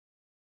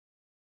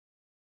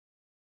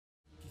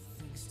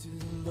To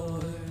the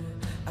Lord,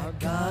 our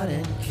God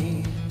and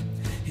King,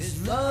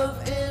 His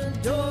love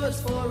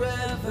endures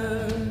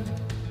forever.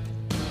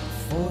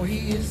 For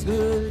He is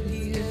good,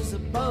 He is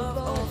above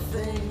all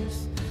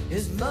things.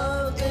 His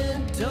love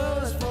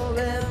endures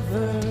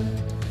forever.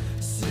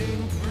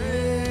 Sing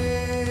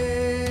praise,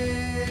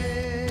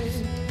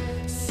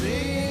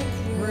 sing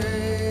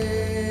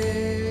praise.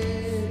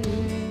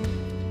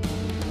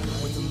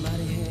 With a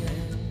mighty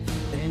hand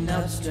and an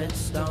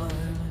outstretched arm,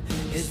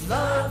 His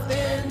love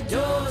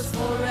endures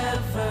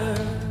forever.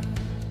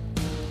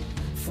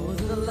 For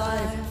the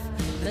life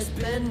that's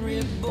been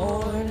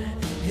reborn,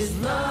 His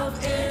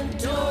love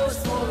endures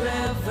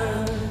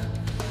forever.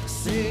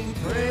 Sing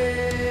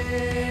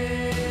praise,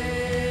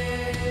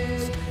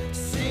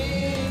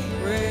 sing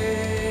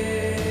praise,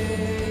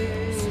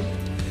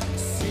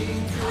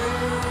 sing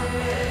praise,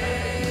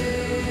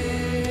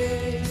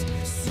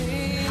 sing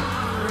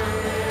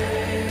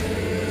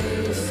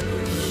praise.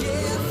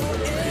 Yeah,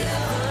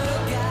 forever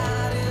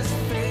God is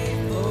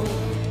faithful,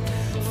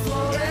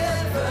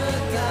 forever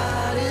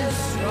God is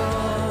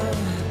strong,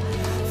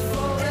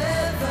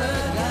 forever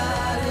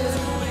God is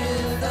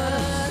with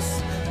us,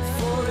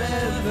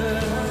 forever.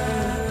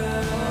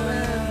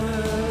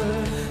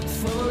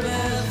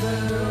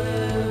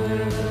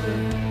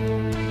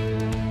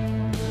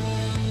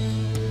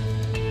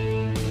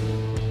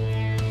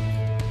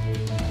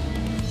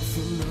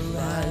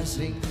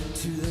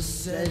 To the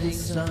setting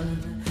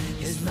sun,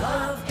 His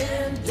love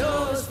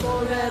endures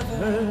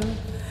forever.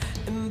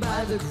 And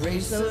by the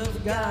grace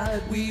of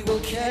God we will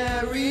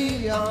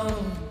carry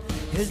on.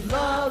 His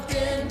love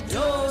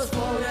endures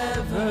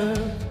forever.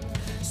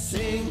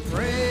 Sing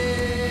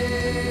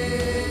praise,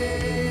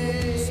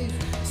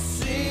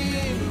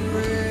 sing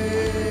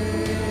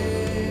praise,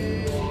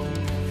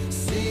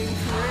 sing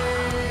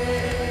praise,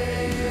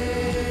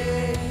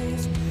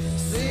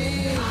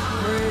 sing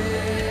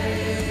praise.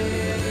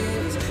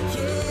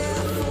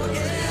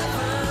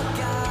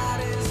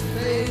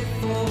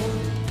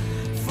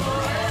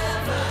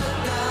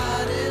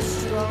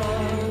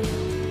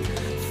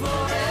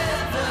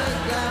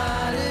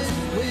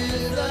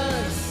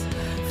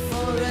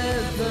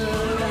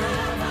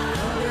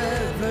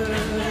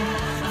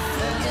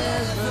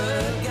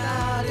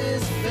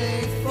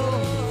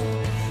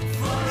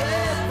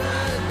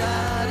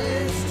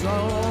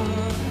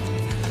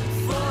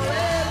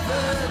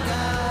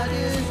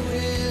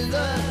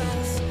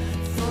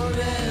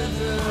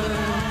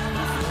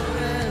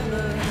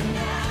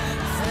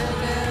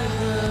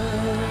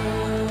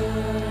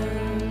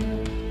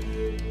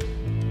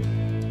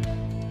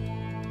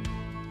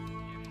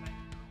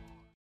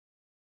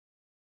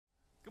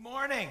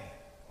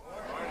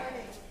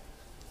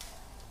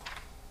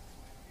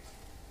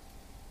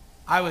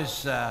 I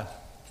was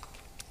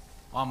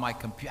on my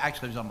computer,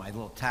 actually I was on my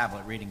little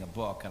tablet reading a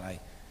book, and I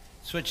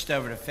switched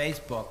over to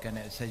Facebook, and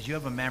it says, you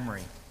have a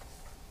memory.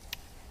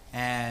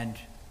 And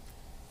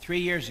 3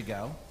 years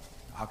ago,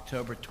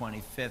 October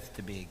 25th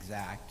to be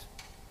exact,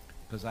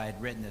 because I had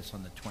written this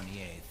on the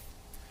 28th,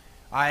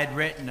 I had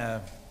written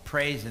a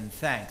praise and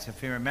thanks.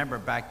 If you remember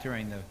back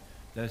during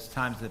those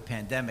times of the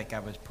pandemic, I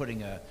was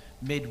putting a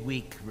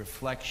midweek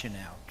reflection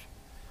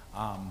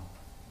out.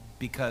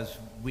 Because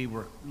we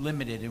were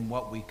limited in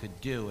what we could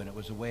do, and it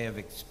was a way of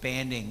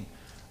expanding,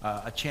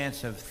 a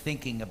chance of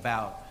thinking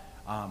about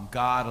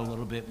God a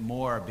little bit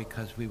more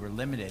because we were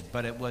limited.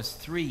 But it was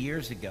 3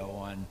 years ago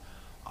on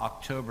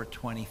October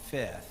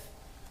 25th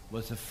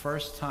was the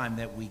first time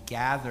that we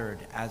gathered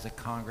as a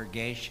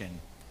congregation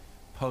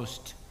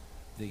post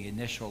the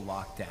initial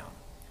lockdown.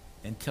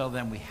 Until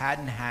then, we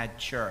hadn't had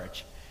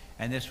church,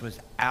 and this was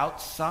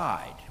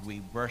outside.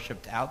 We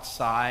worshiped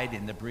outside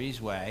in the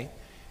breezeway.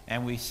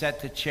 And we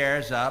set the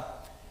chairs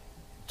up,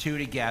 2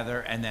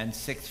 together, and then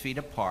 6 feet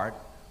apart.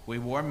 We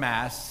wore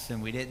masks,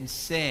 and we didn't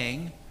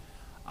sing.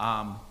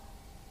 And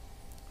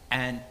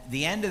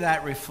the end of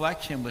that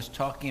reflection was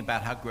talking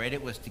about how great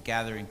it was to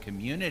gather in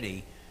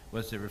community,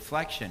 was the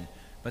reflection.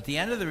 But the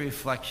end of the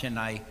reflection,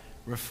 I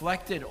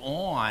reflected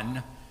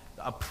on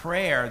a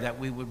prayer that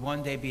we would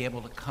one day be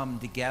able to come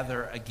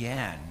together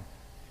again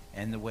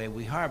and the way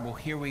we are. Well,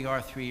 here we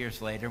are 3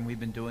 years later, and we've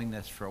been doing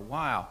this for a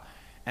while.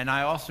 And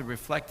I also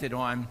reflected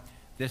on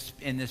this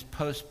in this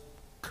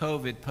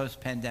post-COVID,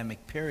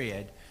 post-pandemic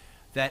period,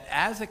 that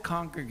as a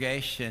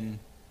congregation,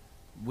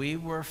 we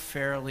were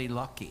fairly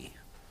lucky.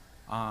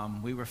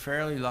 We were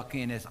fairly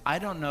lucky in this. I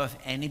don't know if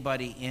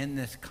anybody in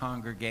this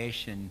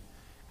congregation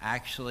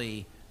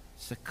actually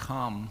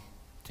succumbed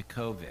to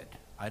COVID.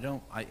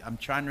 I'm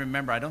trying to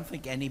remember. I don't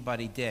think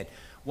anybody did.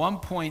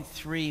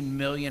 1.3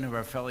 million of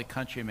our fellow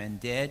countrymen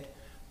did,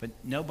 but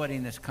nobody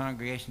in this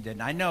congregation did.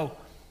 And I know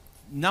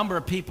number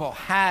of people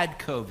had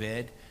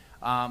COVID,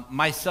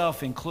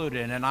 myself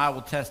included, and I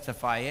will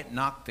testify, it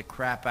knocked the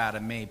crap out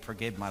of me.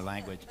 Forgive my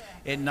language.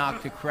 It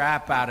knocked the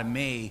crap out of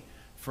me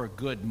for a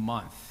good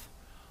month.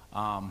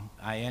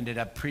 I ended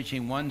up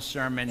preaching one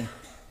sermon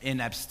in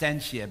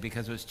absentia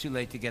because it was too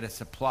late to get a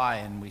supply,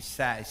 and we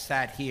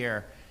sat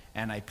here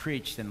and I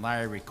preached, and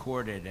Larry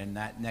recorded, and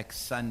that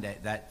next Sunday,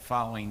 that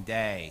following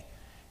day,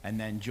 And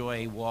then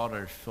Joy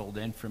Walters filled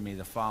in for me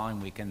the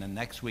following week. And the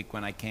next week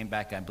when I came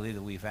back, I believe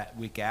the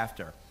week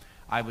after,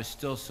 I was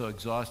still so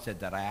exhausted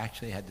that I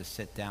actually had to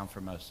sit down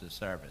for most of the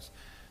service.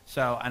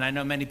 So, and I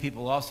know many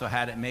people also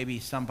had it. Maybe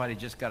somebody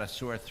just got a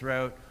sore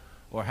throat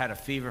or had a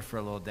fever for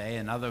a little day.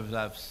 And others of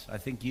us, I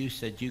think you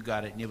said you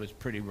got it and it was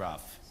pretty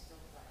rough.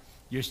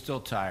 You're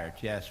still tired.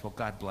 Yes, well,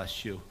 God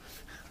bless you.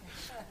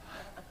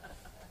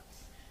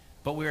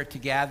 But we are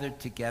gathered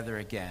together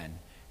again.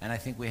 And I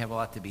think we have a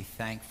lot to be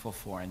thankful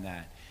for in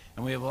that.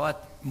 And we have a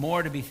lot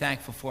more to be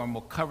thankful for, and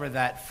we'll cover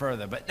that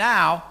further. But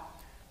now,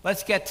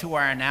 let's get to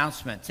our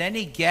announcements.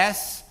 Any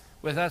guests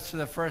with us for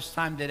the first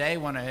time today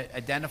want to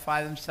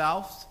identify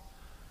themselves?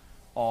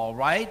 All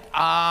right.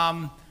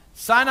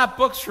 Sign up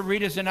books for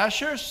readers and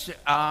ushers.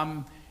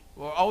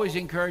 We're always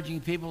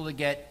encouraging people to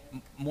get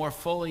more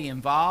fully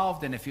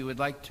involved. And if you would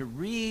like to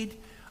read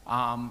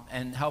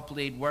and help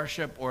lead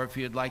worship, or if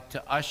you'd like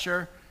to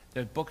usher,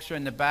 the books are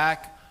in the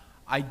back.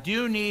 I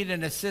do need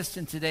an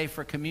assistant today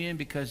for communion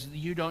because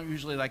you don't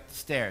usually like the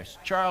stairs.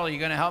 Charlie, you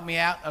going to help me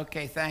out?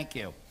 Okay, thank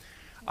you.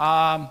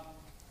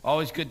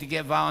 Always good to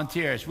get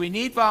volunteers. We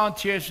need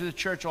volunteers for the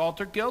Church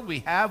Altar Guild. We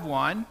have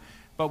one,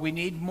 but we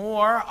need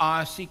more.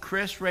 See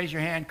Chris, raise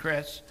your hand,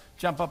 Chris.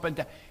 Jump up and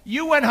down.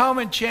 You went home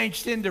and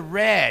changed into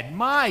red.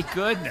 My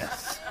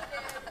goodness.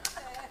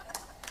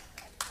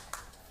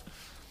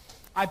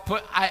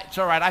 It's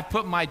all right. I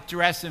put my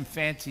dress and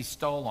fancy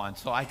stole on,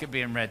 so I could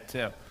be in red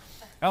too.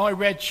 The only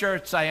red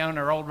shirts I own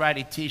are old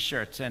ratty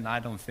T-shirts, and I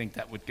don't think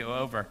that would go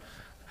over.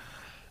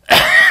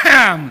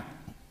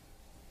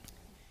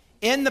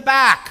 In the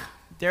back,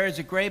 there is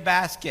a gray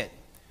basket.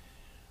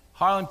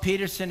 Harlan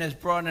Peterson has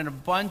brought in a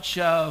bunch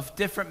of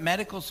different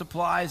medical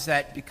supplies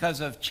that,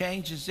 because of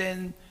changes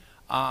in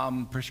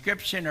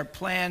prescription or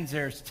plans,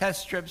 there's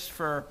test strips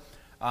for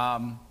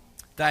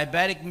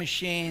diabetic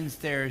machines,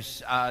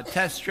 there's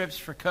test strips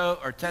for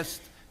test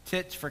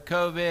kits for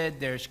COVID,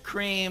 there's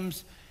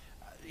creams.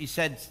 He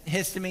said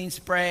histamine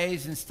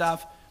sprays and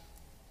stuff.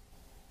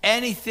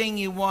 Anything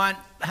you want,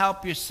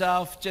 help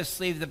yourself, just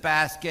leave the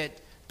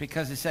basket,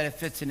 because he said it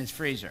fits in his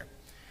freezer.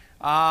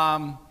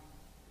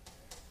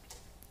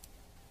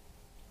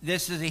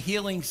 This is a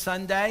Healing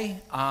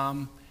Sunday,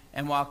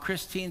 and while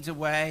Christine's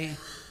away,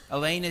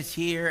 Elaine is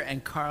here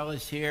and Carl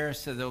is here,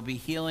 so there'll be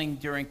healing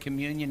during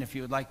communion if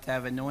you would like to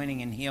have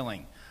anointing and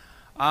healing.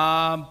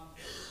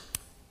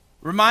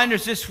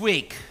 Reminders this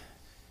week.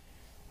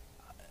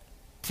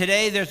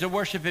 Today, there's a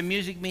worship and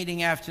music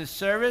meeting after the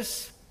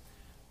service.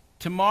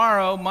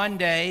 Tomorrow,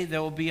 Monday,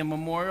 there will be a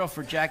memorial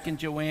for Jack and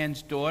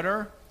Joanne's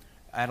daughter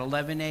at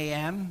 11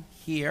 a.m.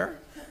 here.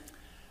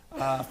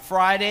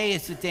 Friday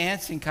is the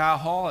dance in Kyle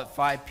Hall at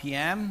 5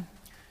 p.m.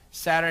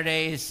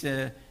 Saturday is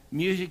a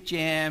music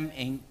jam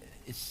in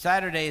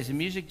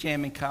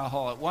Kyle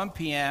Hall at 1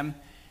 p.m.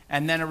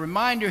 And then a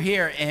reminder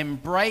here in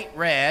bright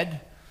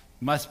red,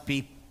 must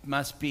be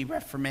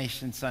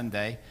Reformation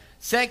Sunday.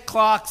 Set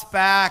clocks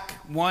back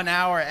 1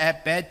 hour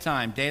at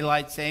bedtime.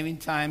 Daylight saving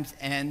times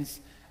ends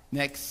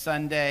next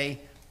Sunday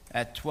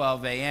at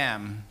 12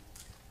 a.m.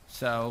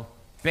 So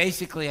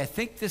basically, I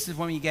think this is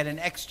when you get an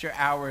extra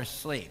hour of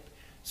sleep.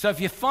 So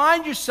if you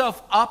find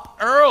yourself up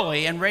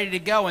early and ready to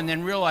go and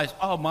then realize,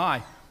 oh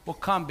my, well,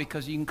 come,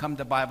 because you can come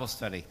to Bible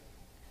study.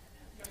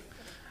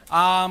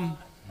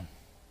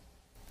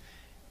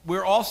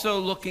 We're also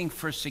looking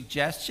for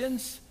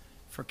suggestions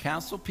for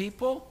council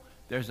people.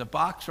 There's a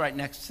box right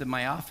next to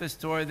my office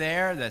door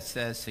there that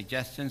says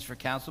suggestions for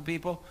council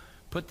people.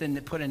 Put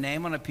a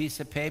name on a piece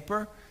of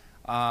paper.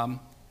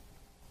 And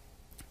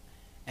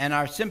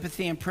our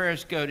sympathy and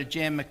prayers go to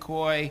Jan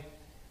McCoy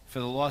for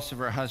the loss of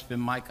her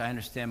husband, Mike. I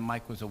understand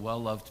Mike was a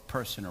well-loved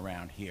person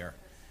around here,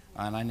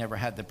 and I never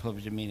had the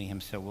privilege of meeting him,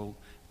 so we'll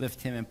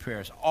lift him in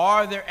prayers.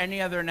 Are there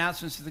any other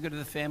announcements for the good of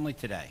the family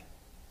today?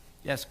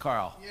 Yes,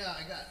 Carl. Yeah,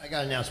 I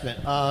got an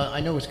announcement.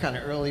 I know it's kind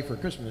of early for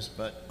Christmas,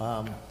 but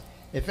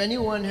if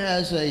anyone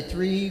has a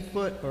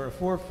 3-foot or a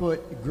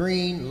 4-foot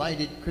green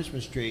lighted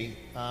Christmas tree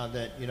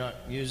that you're not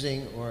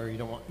using, or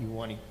you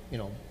want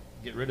to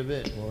get rid of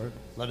it or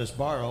let us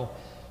borrow,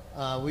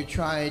 we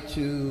try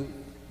to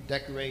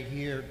decorate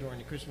here during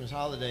the Christmas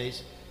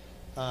holidays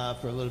for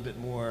a little bit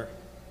more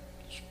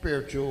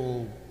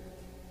spiritual.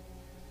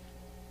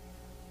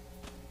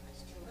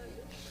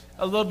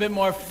 A little bit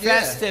more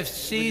festive,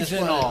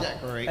 seasonal.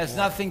 Has more.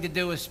 Nothing to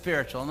do with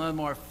spiritual. A little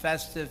more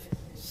festive,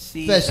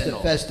 seasonal.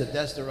 Festive.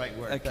 That's the right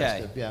word. Okay.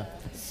 Festive, yeah.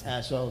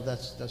 So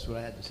that's what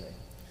I had to say.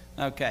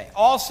 Okay.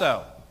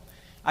 Also,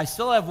 I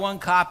still have one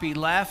copy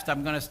left.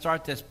 I'm going to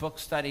start this book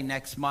study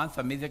next month.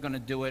 I'm either going to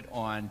do it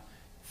on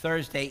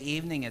Thursday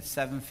evening at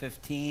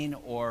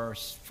 7:15 or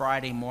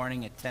Friday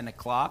morning at 10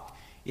 o'clock.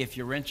 If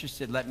you're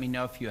interested, let me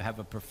know if you have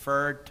a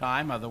preferred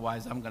time.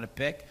 Otherwise, I'm going to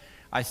pick.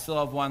 I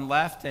still have one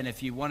left, and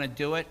if you want to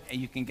do it,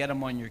 you can get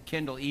them on your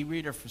Kindle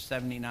e-reader for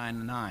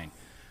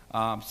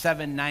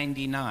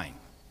 $7.99.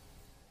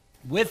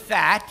 With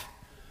that,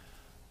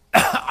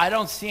 I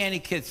don't see any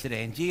kids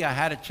today, and gee, I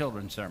had a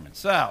children's sermon.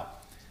 So,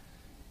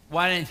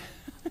 why don't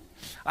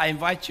I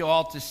invite you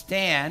all to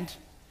stand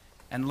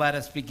and let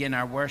us begin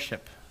our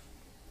worship.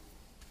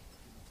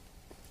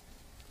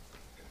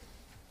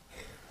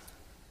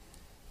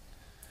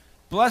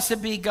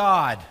 Blessed be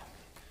God,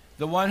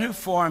 the one who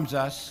forms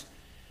us,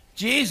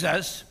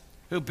 Jesus,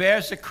 who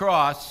bears the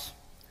cross,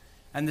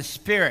 and the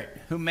Spirit,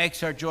 who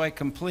makes our joy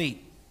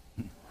complete.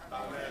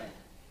 Amen.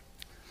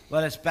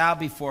 Let us bow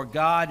before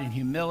God in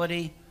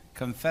humility,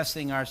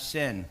 confessing our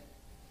sin.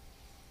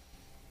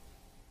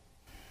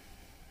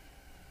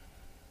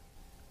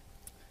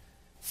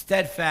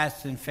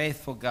 Steadfast and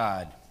faithful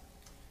God,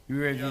 you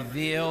have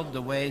revealed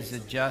the ways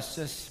of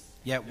justice,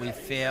 yet we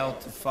fail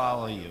to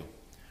follow you.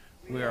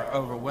 We are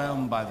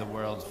overwhelmed by the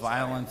world's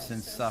violence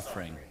and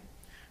suffering.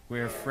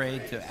 We are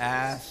afraid to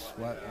ask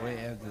what we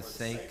have the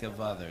sake of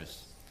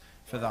others.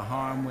 For the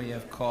harm we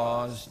have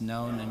caused,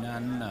 known and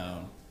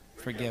unknown,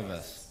 forgive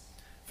us.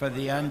 For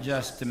the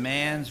unjust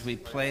demands we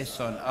place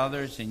on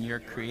others in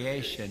your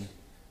creation,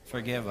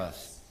 forgive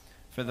us.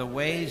 For the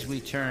ways we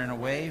turn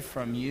away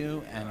from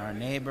you and our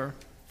neighbor,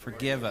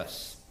 forgive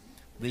us.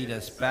 Lead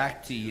us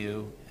back to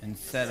you and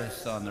set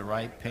us on the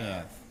right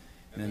path.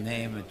 In the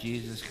name of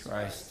Jesus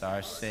Christ,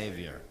 our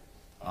Savior.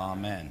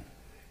 Amen.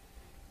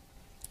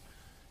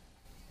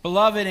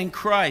 Beloved in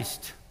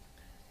Christ,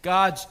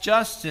 God's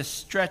justice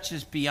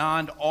stretches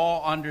beyond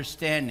all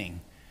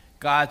understanding.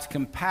 God's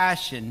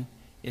compassion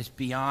is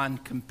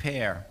beyond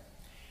compare.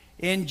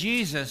 In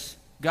Jesus,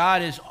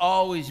 God is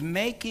always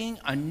making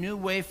a new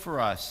way for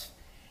us.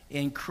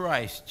 In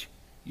Christ,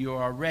 you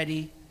are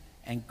ready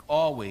and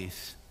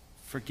always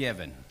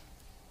forgiven.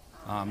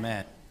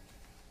 Amen.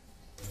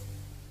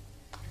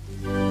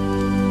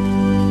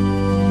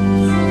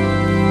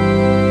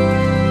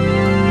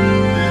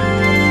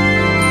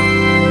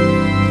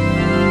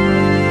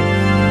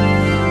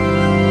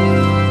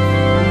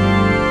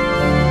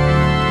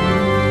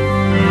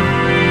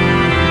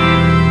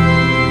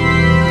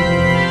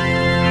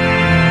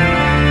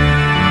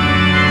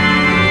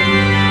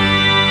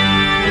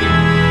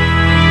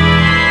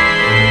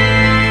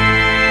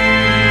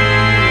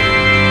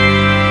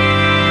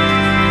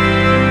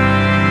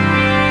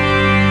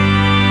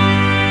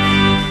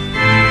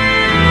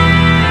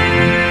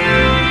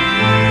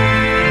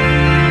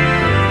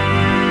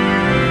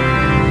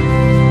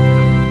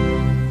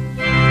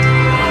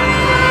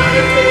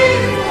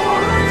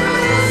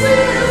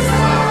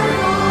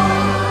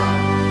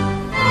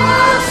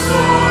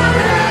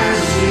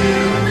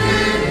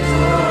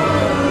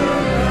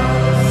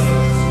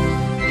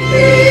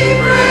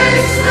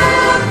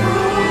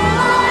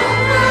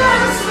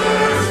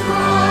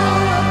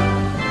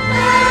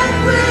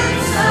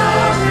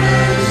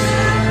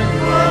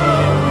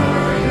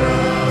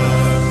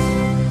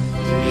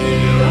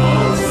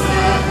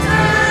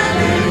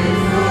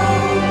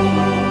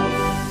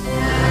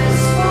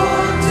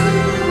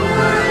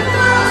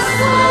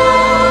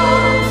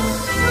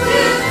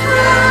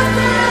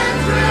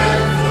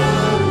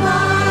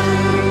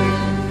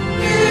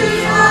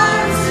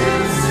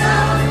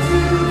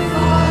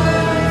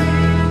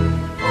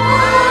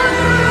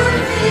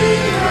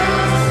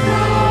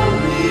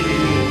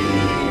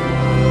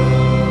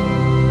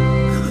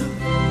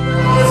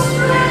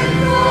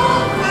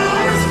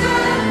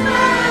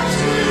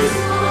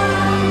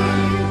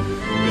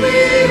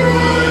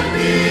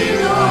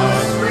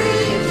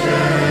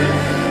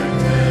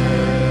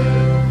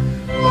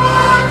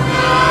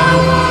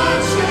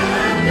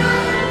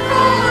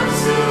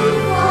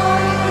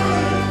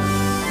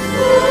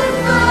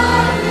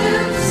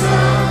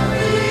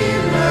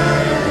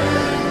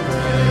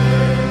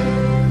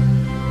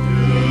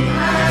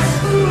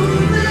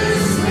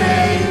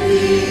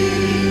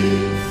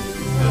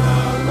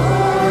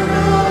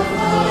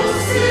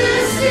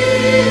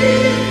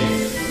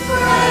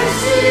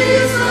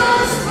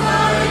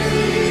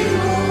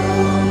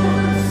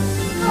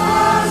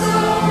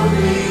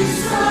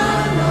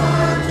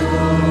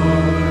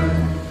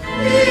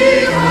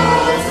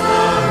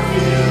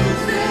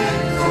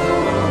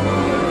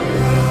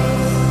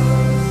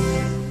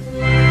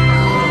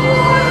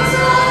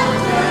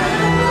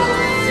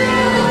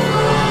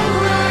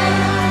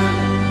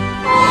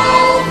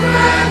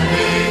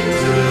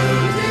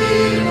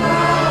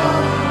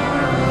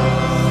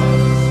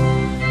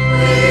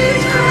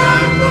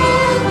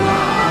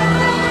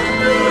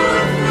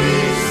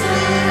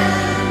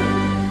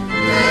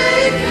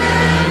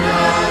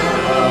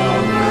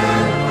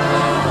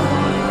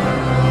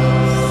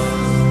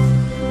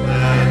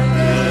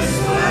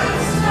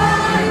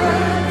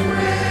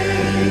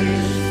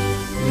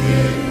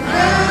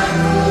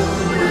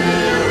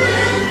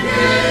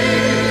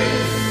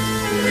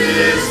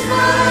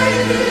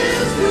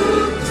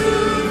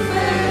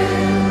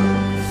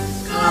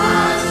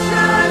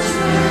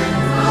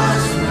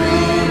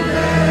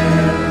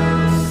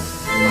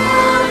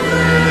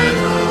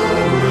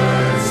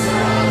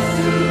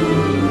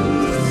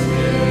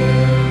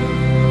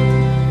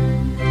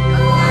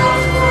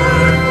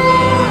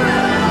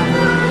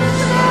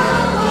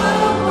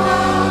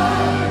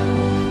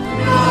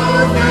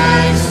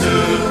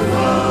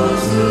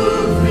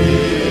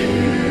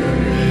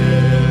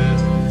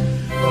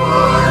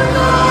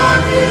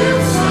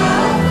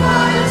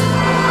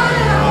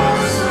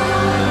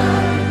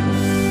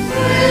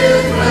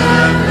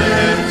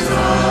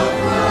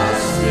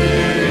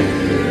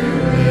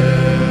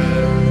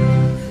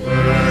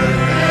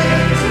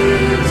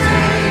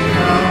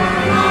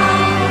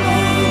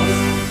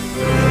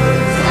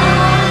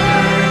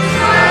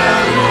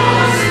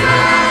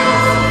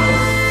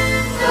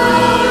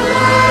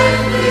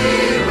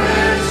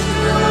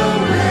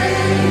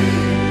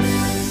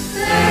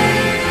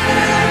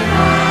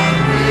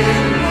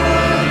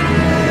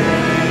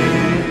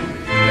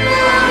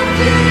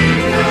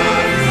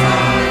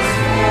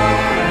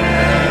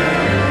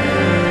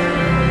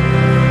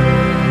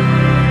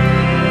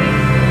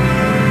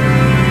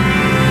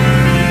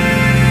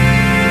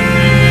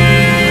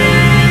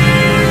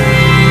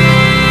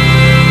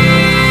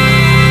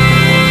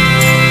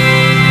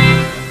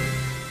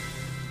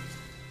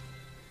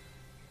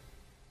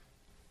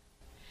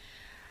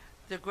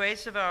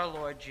 grace of our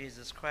Lord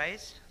Jesus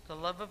Christ, the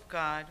love of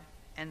God,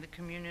 and the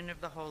communion of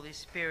the Holy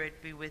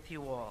Spirit be with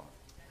you all.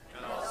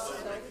 And also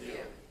with you.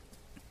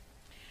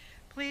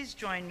 Please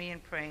join me in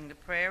praying the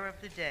prayer of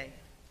the day.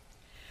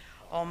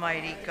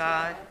 Almighty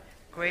God,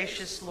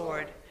 gracious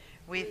Lord,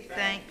 we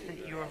thank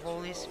that your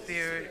Holy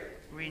Spirit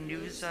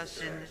renews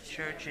us in the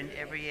church in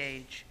every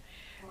age.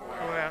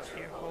 Pour out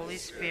your Holy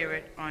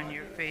Spirit on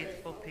your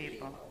faithful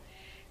people.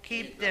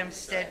 Keep them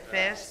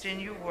steadfast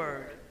in your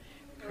word.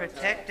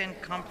 Protect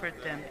and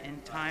comfort them in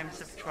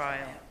times of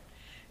trial.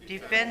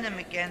 Defend them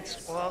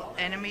against all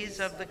enemies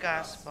of the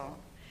gospel,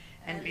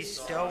 and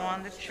bestow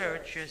on the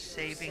church your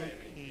saving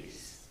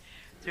peace.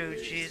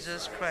 Through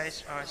Jesus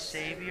Christ, our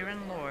Savior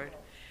and Lord,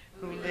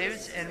 who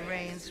lives and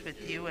reigns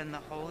with you in the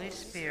Holy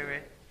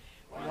Spirit,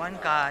 one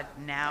God,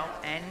 now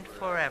and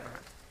forever.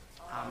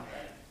 Amen.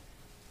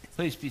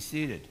 Please be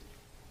seated.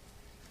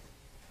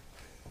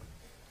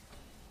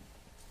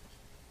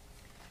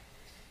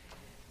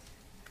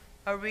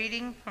 A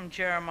reading from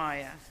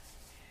Jeremiah.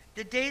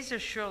 The days are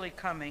surely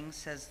coming,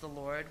 says the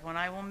Lord, when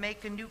I will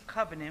make a new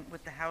covenant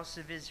with the house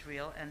of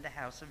Israel and the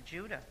house of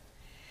Judah.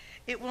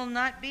 It will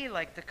not be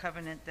like the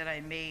covenant that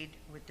I made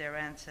with their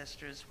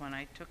ancestors when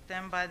I took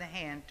them by the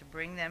hand to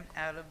bring them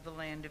out of the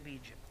land of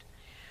Egypt,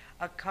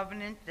 a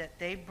covenant that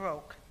they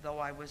broke, though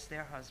I was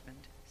their husband,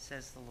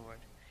 says the Lord.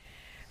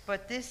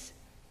 But this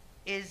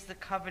is the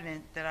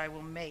covenant that I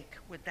will make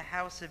with the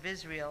house of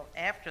Israel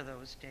after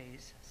those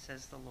days,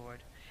 says the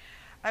Lord.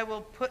 I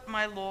will put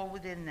my law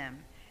within them,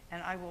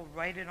 and I will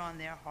write it on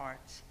their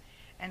hearts,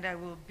 and I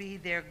will be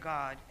their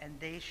God, and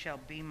they shall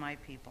be my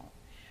people.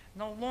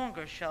 No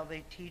longer shall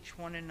they teach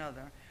one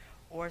another,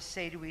 or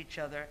say to each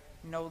other,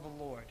 know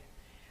the Lord.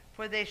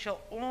 For they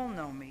shall all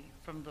know me,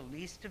 from the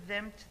least of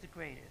them to the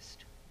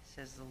greatest,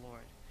 says the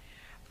Lord.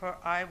 For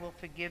I will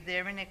forgive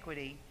their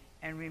iniquity,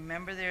 and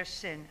remember their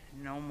sin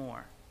no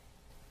more.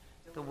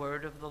 The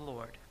word of the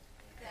Lord.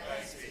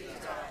 Thanks be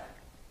to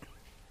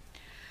God.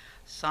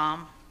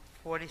 Psalm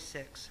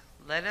 46.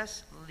 Let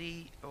us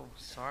read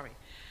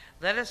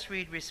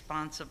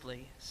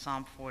responsibly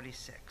Psalm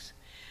 46.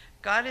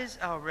 God is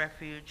our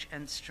refuge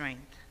and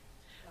strength,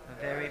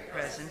 a very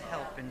present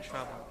help in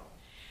trouble.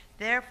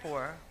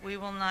 Therefore we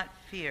will not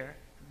fear,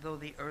 though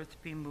the earth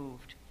be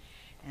moved,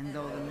 and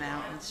though the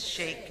mountains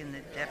shake in the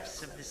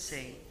depths of the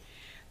sea,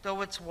 though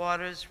its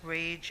waters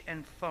rage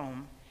and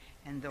foam,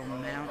 and though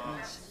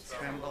mountains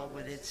tremble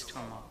with its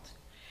tumult.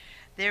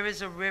 There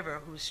is a river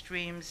whose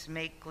streams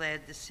make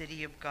glad the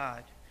city of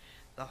God,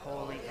 the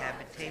holy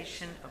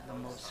habitation of the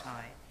Most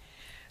High.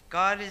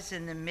 God is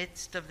in the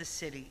midst of the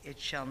city, it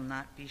shall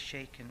not be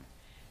shaken.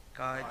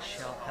 God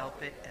shall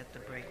help it at the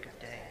break of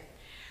day.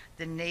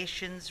 The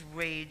nations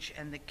rage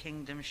and the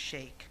kingdoms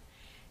shake,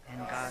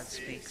 and God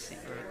speaks, the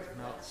earth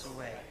melts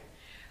away.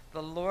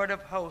 The Lord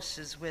of hosts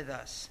is with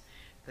us.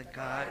 The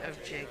God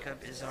of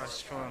Jacob is our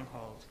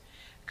stronghold.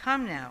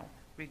 Come now,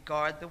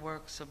 regard the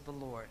works of the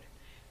Lord.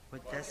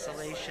 What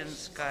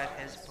desolations God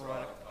has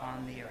brought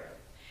upon the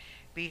earth.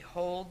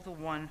 Behold the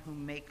one who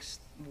makes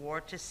war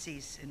to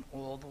cease in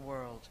all the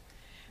world,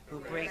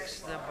 who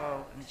breaks the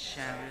bow and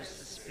shatters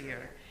the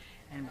spear,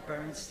 and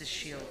burns the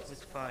shield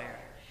with fire.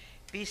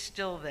 Be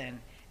still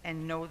then,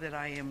 and know that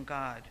I am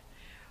God.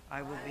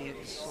 I will be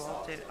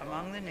exalted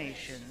among the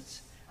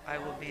nations. I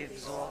will be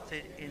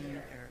exalted in the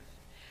earth.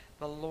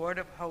 The Lord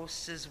of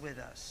hosts is with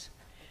us.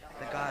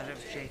 The God of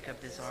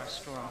Jacob is our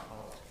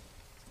stronghold.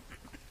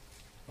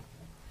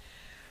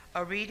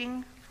 A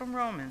reading from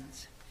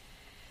Romans.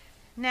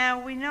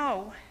 Now we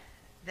know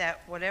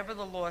that whatever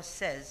the law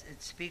says,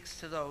 it speaks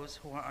to those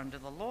who are under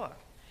the law,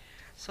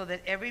 so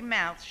that every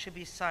mouth should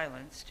be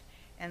silenced,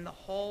 and the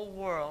whole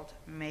world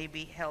may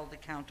be held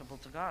accountable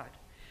to God.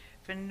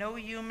 For no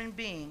human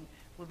being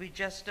will be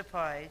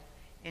justified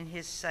in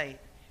his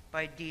sight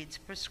by deeds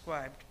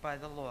prescribed by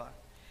the law.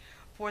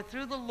 For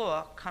through the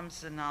law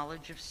comes the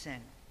knowledge of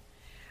sin.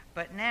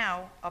 But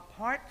now,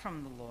 apart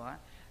from the law,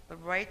 the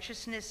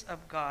righteousness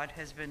of God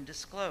has been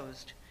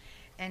disclosed,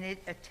 and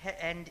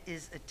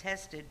is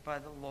attested by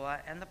the law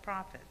and the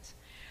prophets.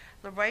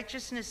 The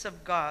righteousness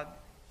of God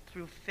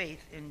through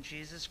faith in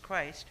Jesus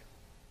Christ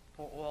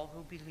for all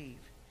who believe.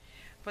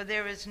 For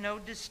there is no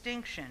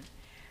distinction,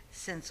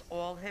 since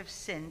all have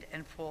sinned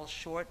and fall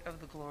short of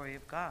the glory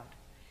of God.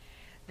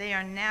 They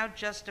are now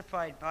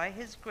justified by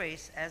his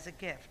grace as a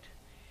gift,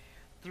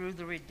 through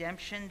the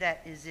redemption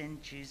that is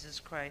in Jesus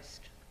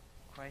Christ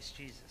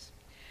Jesus,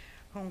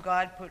 whom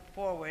God put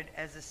forward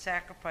as a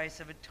sacrifice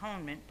of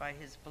atonement by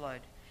his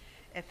blood,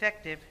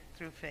 effective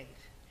through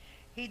faith.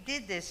 He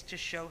did this to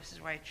show his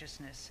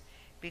righteousness,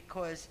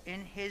 because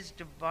in his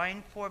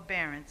divine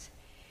forbearance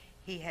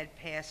he had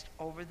passed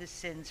over the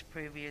sins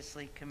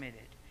previously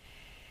committed.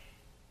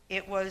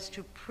 It was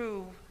to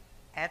prove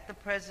at the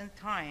present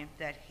time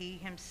that he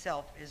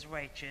himself is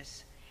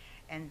righteous,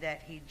 and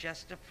that he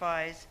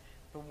justifies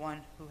the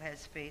one who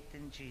has faith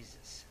in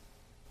Jesus.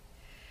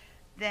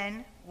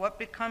 Then what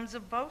becomes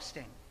of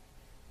boasting?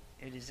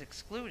 It is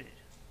excluded.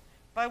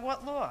 By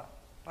what law?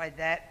 By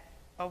that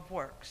of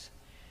works?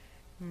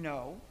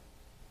 No,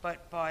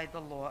 but by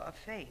the law of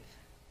faith.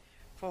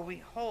 For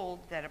we hold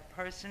that a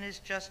person is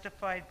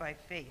justified by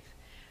faith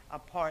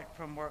apart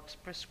from works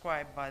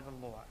prescribed by the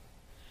law.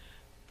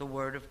 The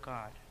word of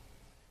God.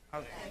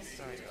 Oh,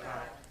 sorry,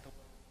 God.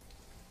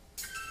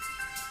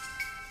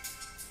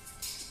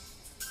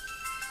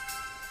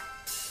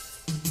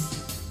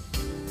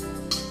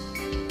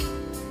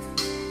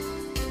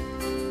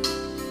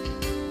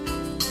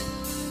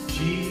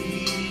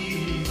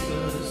 Jesus,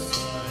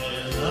 I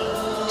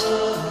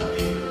love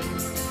you.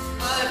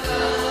 I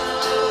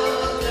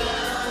bow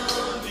down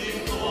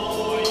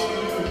before you.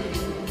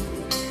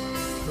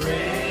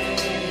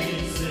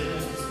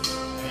 Praises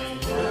and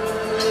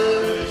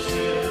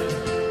worship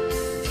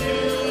to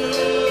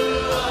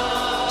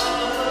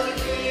our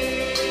King.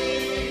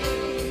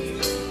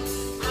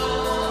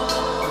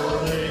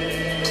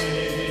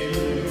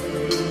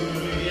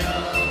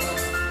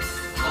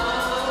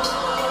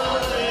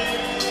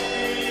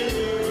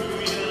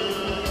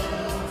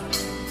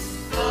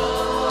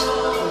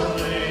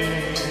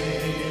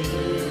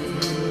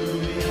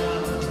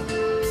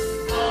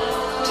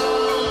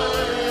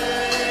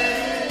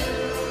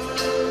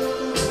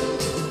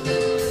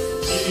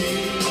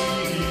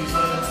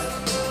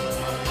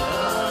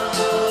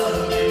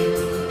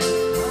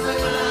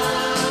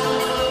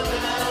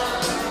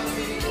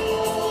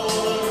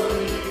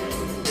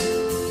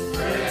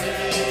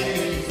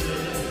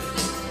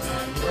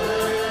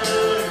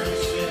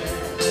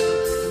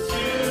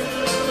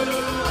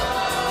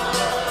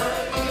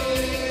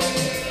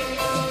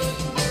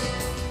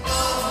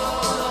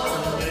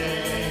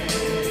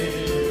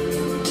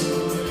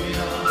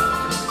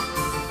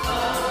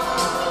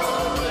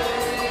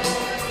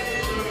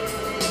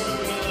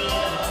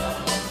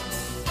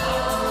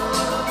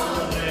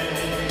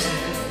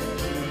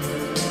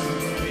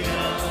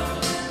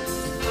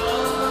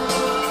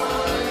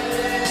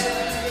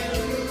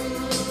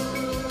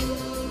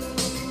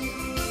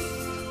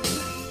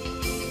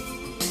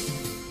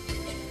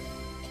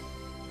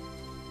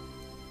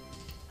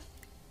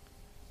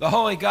 The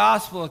Holy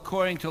Gospel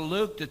according to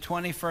Luke, the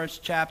 21st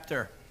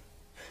chapter.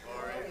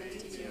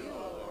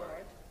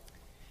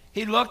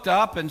 He looked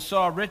up and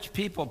saw rich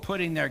people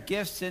putting their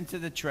gifts into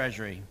the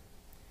treasury.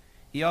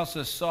 He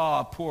also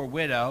saw a poor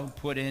widow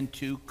put in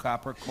 2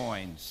 copper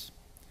coins.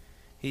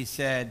 He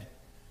said,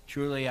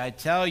 "Truly I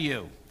tell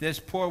you, this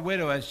poor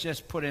widow has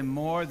just put in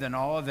more than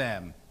all of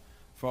them,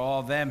 for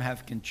all of them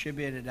have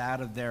contributed out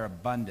of their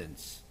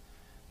abundance.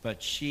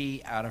 But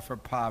she, out of her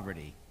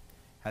poverty,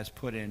 has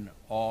put in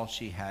all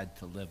she had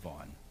to live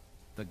on."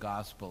 The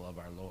gospel of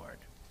our Lord.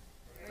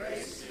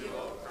 Praise to you,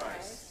 O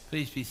Christ.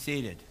 Please be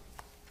seated.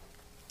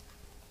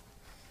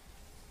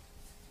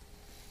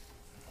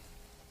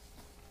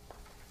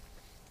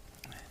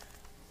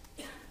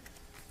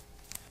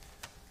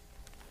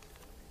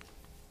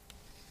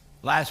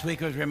 Last week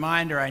was a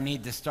reminder I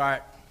need to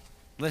start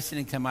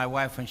listening to my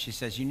wife when she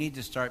says, you need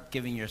to start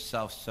giving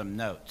yourself some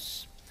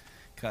notes,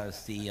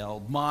 because the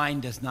old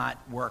mind does not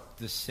work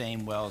the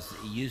same well as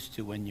it used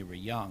to when you were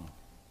young.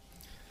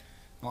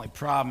 The only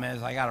problem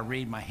is I got to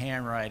read my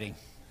handwriting.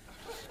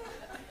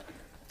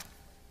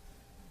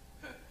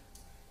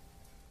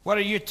 What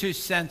are your 2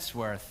 cents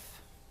worth?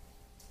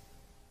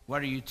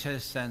 What are your 2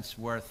 cents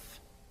worth?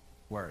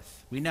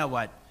 We know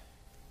what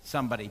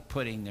somebody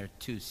putting their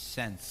 2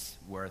 cents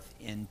worth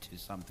into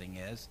something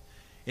is.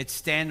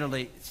 It's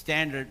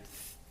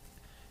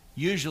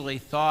usually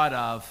thought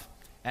of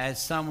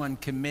as someone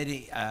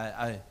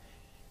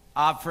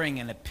offering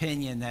an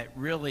opinion that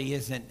really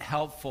isn't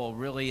helpful,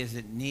 really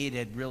isn't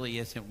needed, really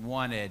isn't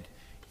wanted.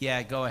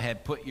 Yeah, go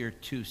ahead, put your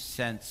 2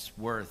 cents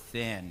worth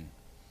in.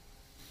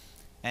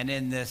 And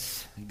in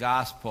this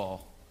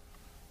gospel,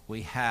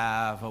 we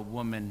have a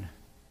woman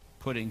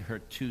putting her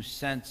 2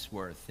 cents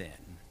worth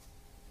in.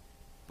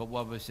 But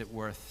what was it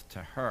worth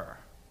to her?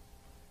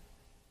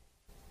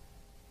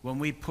 When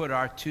we put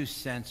our 2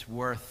 cents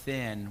worth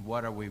in,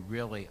 what are we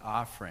really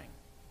offering?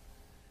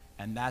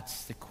 And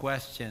that's the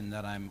question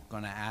that I'm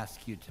going to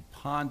ask you to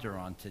ponder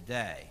on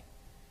today.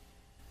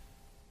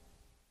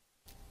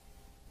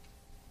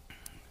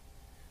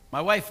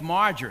 My wife,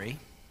 Marjorie,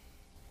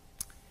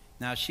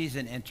 now she's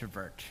an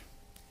introvert.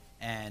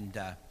 And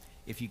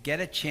if you get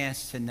a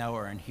chance to know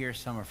her and hear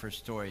some of her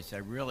stories,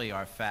 they really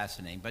are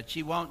fascinating. But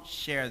she won't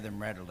share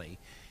them readily.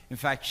 In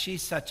fact,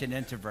 she's such an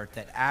introvert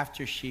that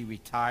after she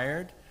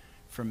retired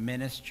from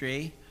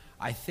ministry,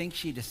 I think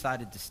she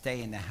decided to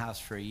stay in the house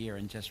for a year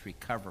and just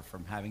recover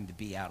from having to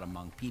be out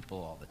among people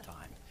all the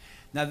time.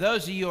 Now,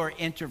 those of you who are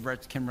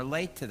introverts can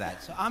relate to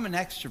that. So I'm an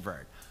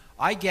extrovert.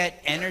 I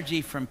get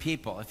energy from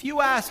people. If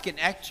you ask an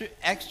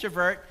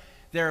extrovert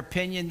their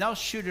opinion, they'll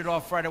shoot it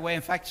off right away.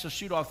 In fact, they'll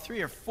shoot off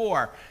 3 or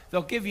 4.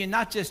 They'll give you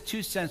not just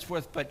 2 cents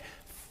worth, but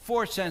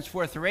 4 cents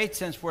worth, or 8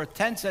 cents worth,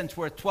 10 cents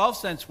worth, 12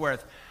 cents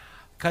worth,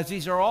 because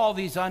these are all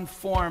these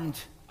unformed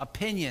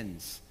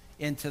opinions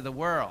into the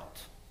world.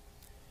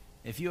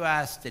 If you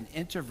asked an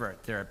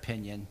introvert their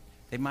opinion,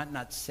 they might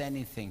not say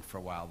anything for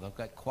a while. They'll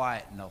get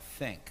quiet and they'll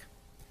think.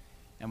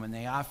 And when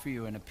they offer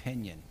you an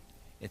opinion,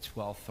 it's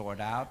well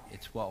thought out,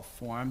 it's well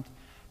formed.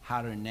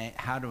 how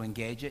to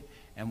engage it,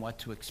 and what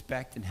to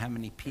expect, and how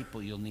many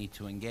people you'll need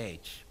to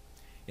engage.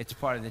 It's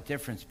part of the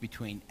difference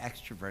between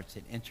extroverts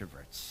and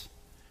introverts.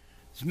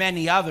 There's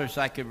many others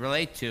I could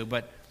relate to,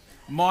 but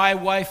my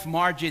wife,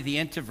 Margie, the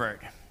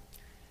introvert,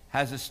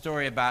 has a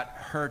story about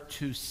her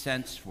 2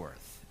 cents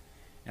worth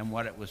and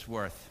what it was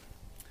worth.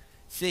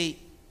 See,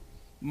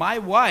 my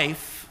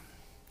wife,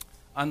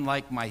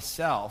 unlike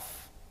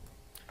myself,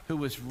 who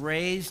was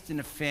raised in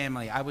a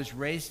family, I was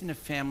raised in a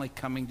family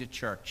coming to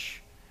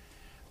church.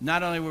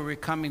 Not only were we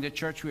coming to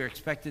church, we were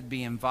expected to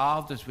be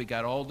involved as we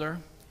got older.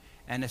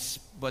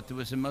 But there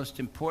was the most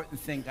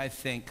important thing, I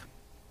think,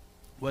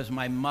 was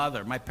my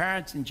mother. My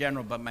parents in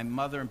general, but my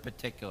mother in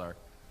particular,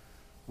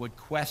 would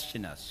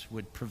question us,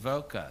 would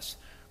provoke us,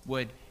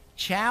 would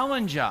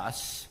challenge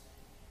us,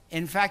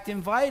 in fact,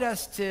 invite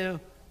us to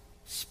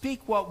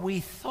speak what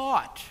we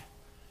thought,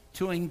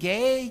 to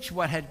engage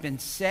what had been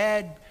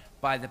said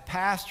by the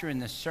pastor in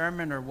the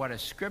sermon or what a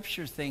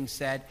scripture thing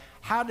said.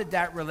 How did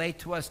that relate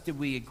to us? Did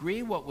we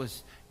agree what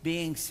was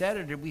being said,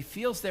 or did we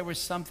feel there was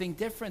something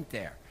different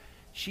there?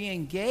 She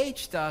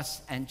engaged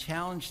us and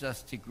challenged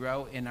us to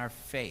grow in our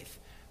faith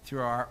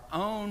through our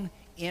own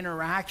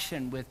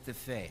interaction with the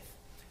faith.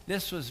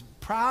 This was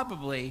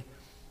probably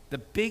the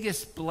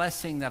biggest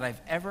blessing that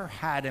I've ever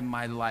had in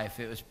my life.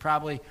 It was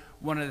probably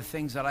one of the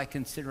things that I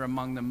consider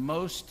among the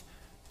most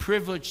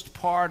privileged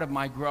part of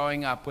my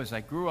growing up. Was I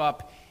grew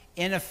up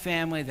in a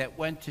family that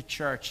went to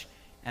church,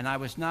 and I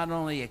was not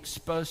only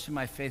exposed to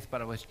my faith,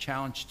 but I was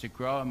challenged to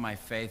grow in my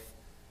faith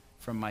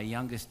from my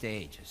youngest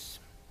ages.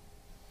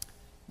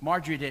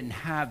 Marjorie didn't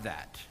have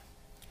that.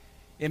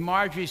 In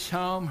Marjorie's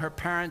home, her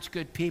parents,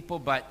 good people,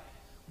 but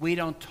we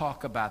don't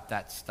talk about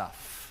that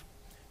stuff.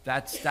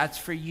 That's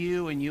for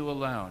you and you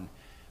alone.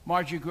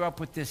 Marjorie grew up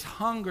with this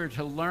hunger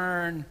to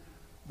learn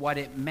what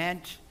it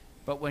meant,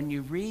 but when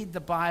you read the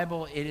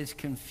Bible, it is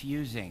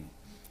confusing.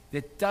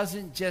 It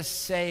doesn't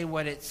just say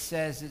what it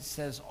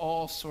says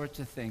all sorts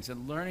of things.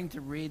 And learning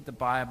to read the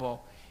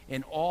Bible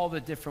in all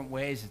the different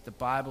ways that the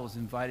Bible is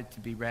invited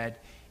to be read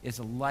is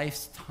a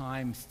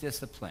lifetime's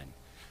discipline.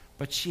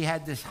 But she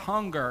had this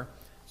hunger,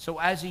 so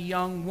as a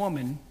young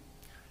woman,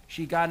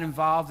 she got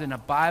involved in a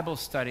Bible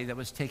study that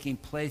was taking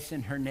place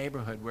in her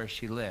neighborhood where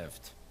she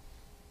lived.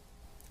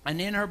 And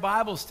in her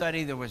Bible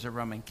study, there was a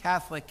Roman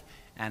Catholic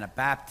and a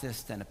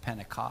Baptist and a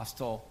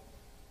Pentecostal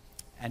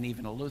and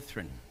even a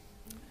Lutheran.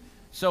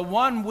 So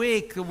one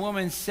week, the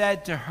woman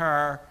said to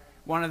her,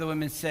 one of the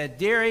women said,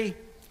 "Dearie,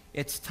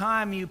 it's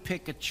time you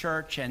pick a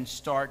church and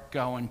start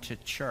going to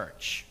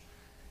church."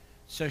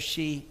 So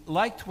she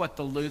liked what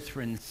the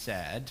Lutheran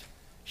said.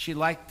 She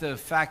liked the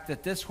fact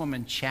that this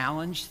woman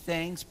challenged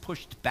things,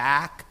 pushed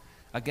back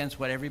against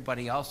what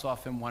everybody else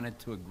often wanted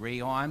to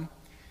agree on.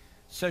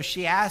 So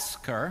she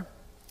asked her,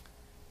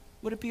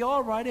 "Would it be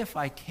all right if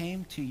I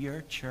came to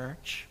your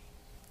church?"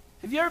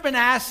 Have you ever been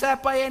asked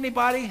that by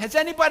anybody? Has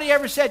anybody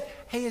ever said,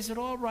 "Hey, is it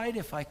all right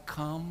if I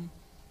come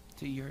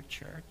to your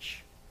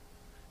church?"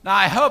 Now,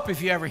 I hope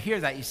if you ever hear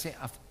that, you say,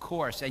 "Of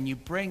course," and you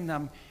bring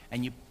them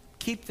and you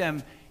keep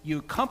them, you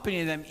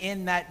accompany them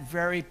in that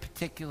very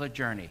particular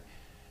journey.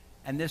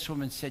 And this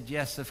woman said,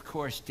 "Yes, of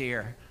course,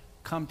 dear,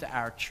 come to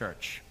our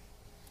church."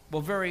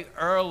 Well, very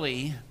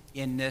early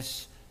in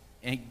this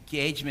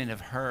engagement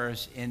of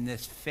hers, in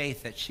this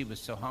faith that she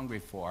was so hungry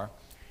for,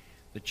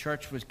 the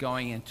church was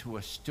going into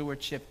a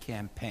stewardship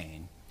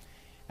campaign,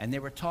 and they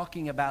were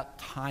talking about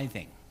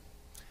tithing.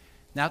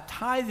 Now,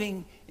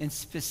 tithing in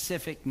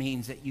specific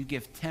means that you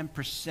give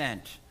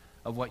 10%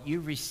 of what you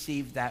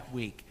received that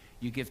week.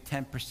 You give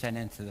 10%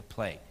 into the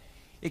plate.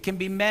 It can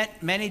be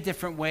met many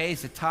different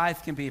ways. A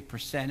tithe can be a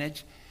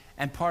percentage,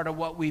 and part of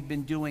what we've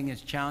been doing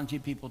is challenging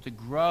people to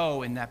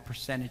grow in that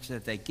percentage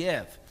that they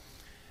give.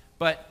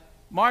 But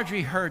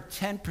Marjorie heard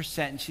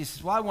 10%, and she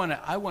says, "Well,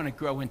 I want to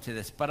grow into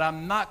this, but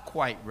I'm not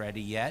quite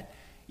ready yet."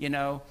 You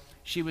know,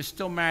 she was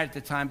still married at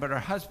the time, but her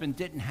husband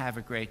didn't have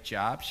a great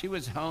job. She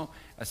was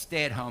a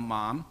stay-at-home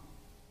mom.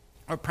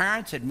 Her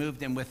parents had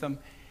moved in with them,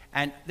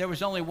 and there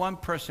was only one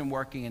person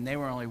working, and they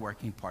were only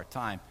working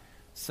part-time.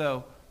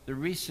 So the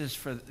resources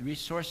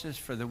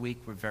for the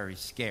week were very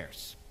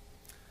scarce.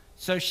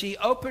 So she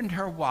opened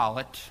her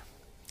wallet,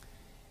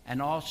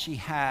 and all she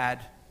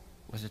had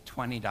was a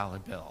 $20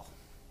 bill.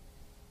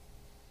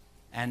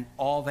 And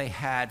all they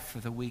had for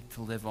the week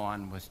to live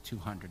on was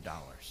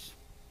 $200.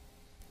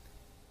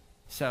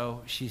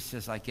 So she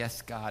says, "I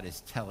guess God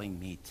is telling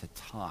me to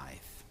tithe."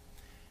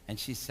 And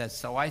she says,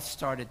 "So I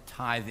started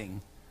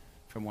tithing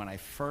from when I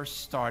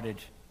first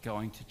started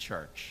going to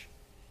church,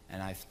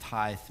 and I've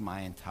tithed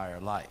my entire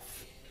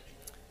life."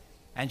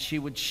 And she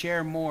would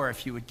share more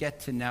if you would get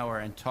to know her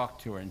and talk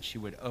to her, and she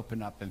would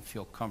open up and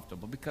feel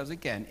comfortable. Because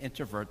again,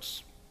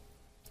 introverts,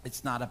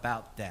 it's not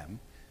about them.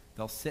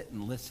 They'll sit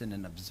and listen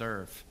and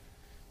observe,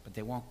 but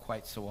they won't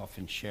quite so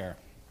often share.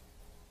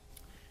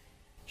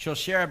 She'll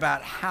share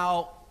about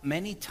how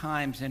many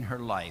times in her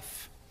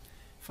life,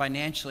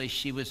 financially,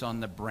 she was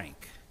on the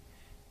brink,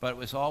 but it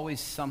was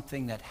always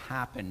something that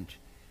happened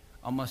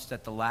almost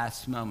at the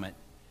last moment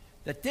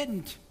that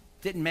didn't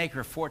make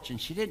her fortune.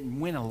 She didn't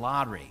win a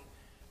lottery,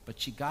 but but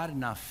she got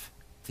enough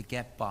to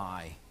get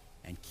by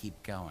and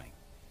keep going.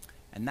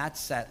 And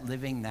that's that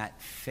living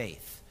that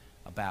faith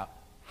about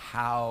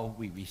how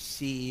we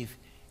receive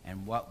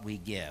and what we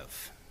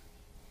give.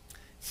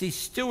 See,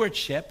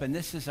 stewardship, and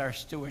this is our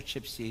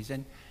stewardship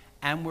season,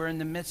 and we're in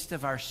the midst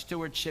of our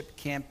stewardship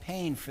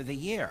campaign for the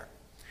year.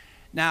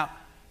 Now,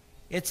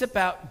 it's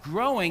about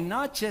growing,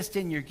 not just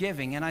in your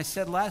giving. And I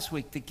said last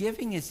week, the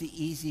giving is the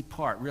easy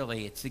part,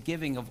 really. It's the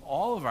giving of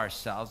all of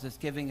ourselves. It's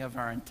giving of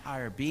our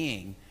entire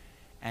being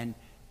and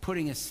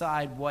putting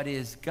aside what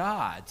is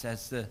God's.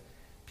 As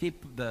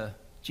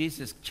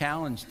Jesus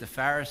challenged the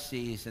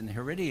Pharisees and the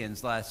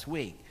Herodians last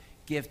week,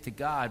 give to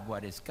God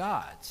what is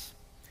God's.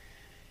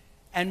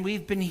 And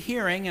we've been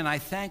hearing, and I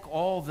thank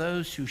all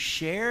those who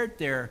shared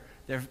their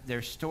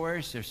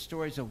stories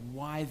of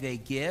why they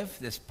give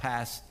this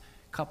past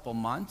couple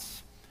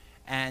months.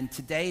 And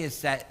today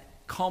is that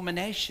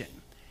culmination.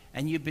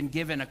 And you've been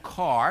given a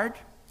card,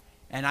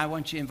 and I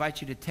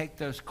invite you to take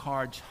those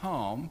cards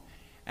home.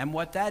 And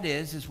what that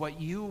is what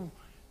you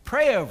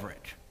pray over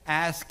it.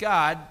 Ask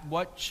God,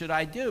 what should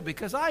I do?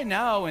 Because I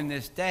know in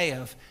this day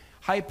of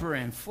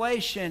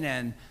hyperinflation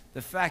and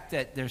the fact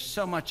that there's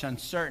so much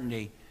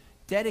uncertainty,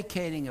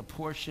 dedicating a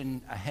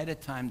portion ahead of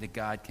time to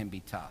God can be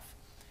tough.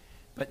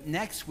 But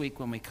next week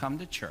when we come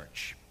to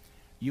church,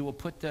 you will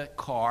put the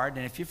card,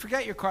 and if you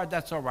forget your card,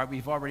 that's all right.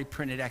 We've already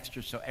printed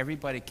extra so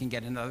everybody can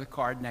get another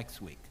card next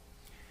week.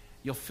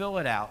 You'll fill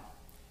it out,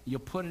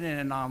 you'll put it in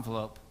an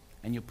envelope,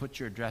 and you'll put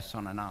your address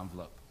on an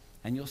envelope.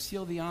 And you'll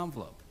seal the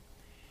envelope.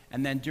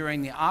 And then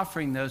during the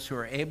offering, those who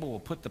are able will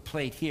put the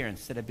plate here.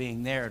 Instead of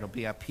being there, it'll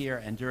be up here.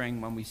 And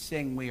when we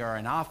sing We Are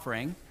an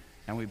Offering,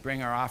 and we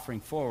bring our offering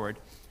forward,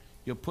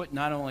 you'll put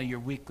not only your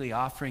weekly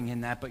offering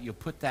in that, but you'll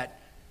put that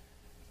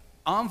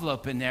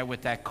envelope in there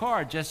with that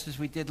card, just as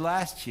we did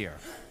last year.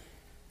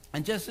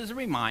 And just as a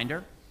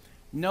reminder,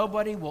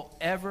 nobody will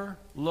ever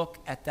look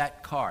at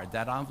that card.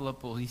 That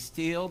envelope will be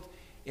sealed.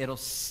 It'll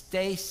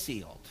stay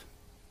sealed.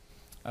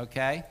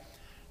 Okay?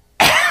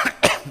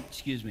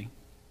 Excuse me.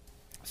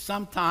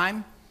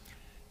 Sometime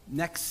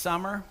next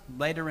summer,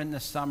 later in the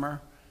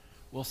summer,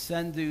 we'll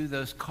send you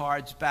those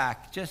cards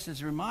back. Just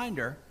as a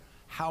reminder,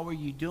 how are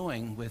you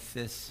doing with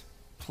this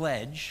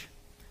pledge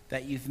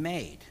that you've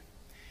made?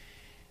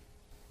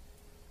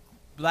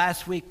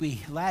 Last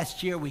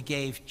year we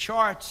gave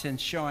charts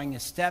and showing the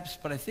steps,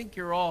 but I think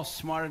you're all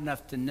smart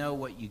enough to know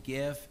what you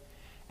give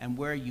and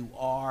where you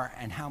are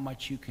and how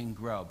much you can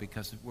grow,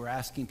 because we're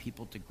asking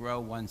people to grow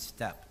one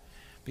step.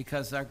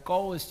 Because our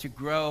goal is to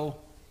grow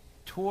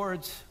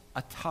towards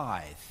a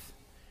tithe,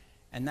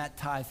 and that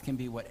tithe can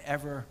be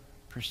whatever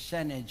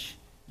percentage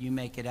you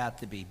make it out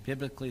to be.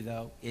 Biblically,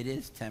 though, it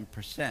is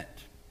 10%.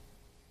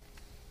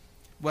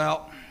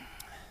 Well,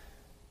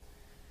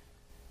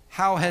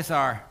 how has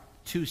our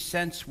 2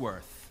 cents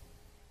worth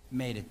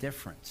made a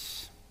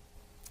difference?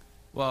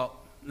 Well,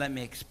 let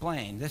me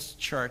explain. This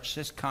church,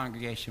 this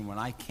congregation, when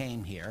I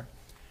came here,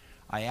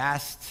 I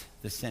asked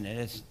the Synod,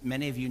 as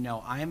many of you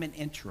know, I am an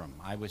interim.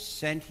 I was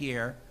sent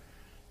here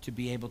to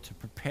be able to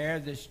prepare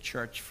this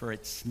church for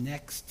its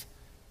next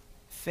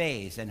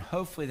phase, and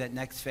hopefully that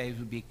next phase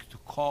would be to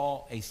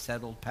call a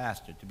settled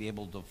pastor, to be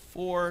able to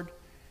afford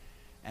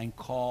and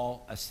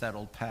call a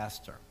settled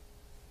pastor.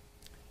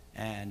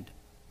 And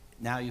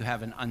now you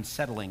have an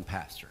unsettling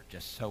pastor,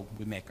 just so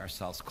we make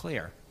ourselves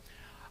clear.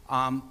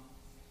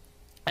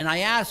 And I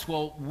asked,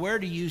 well, where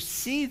do you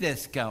see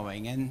this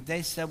going? And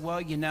they said, well,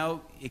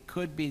 it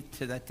could be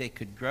that they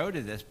could grow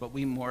to this, but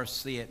we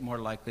see it more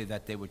likely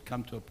that they would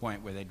come to a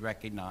point where they'd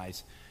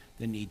recognize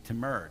the need to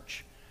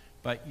merge.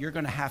 But you're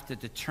going to have to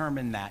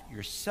determine that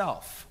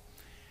yourself.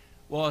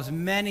 Well, as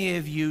many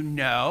of you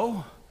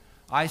know,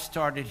 I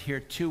started here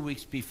 2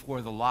 weeks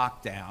before the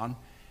lockdown,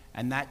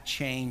 and that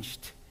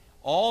changed.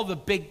 All the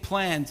big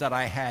plans that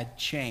I had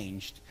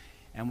changed,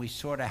 and we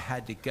sort of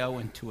had to go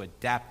into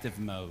adaptive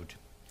mode.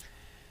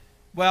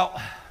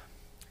 Well,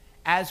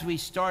 as we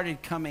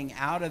started coming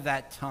out of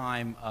that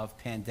time of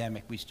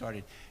pandemic, we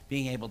started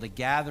being able to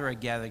gather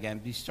again.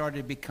 We started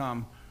to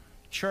become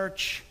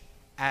church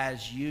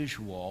as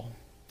usual.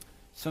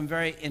 Some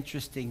very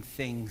interesting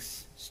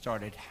things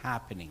started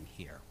happening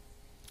here.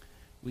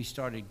 We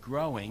started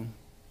growing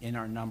in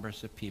our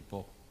numbers of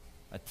people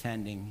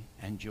attending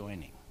and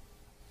joining.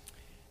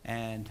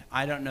 And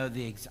I don't know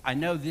I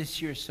know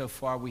this year so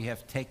far we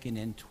have taken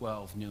in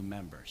 12 new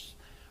members.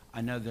 I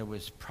know there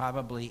was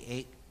probably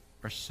 8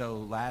 or so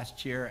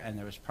last year, and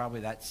there was probably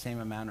that same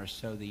amount or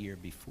so the year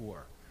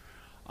before.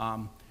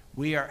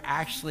 We are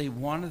actually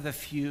one of the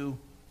few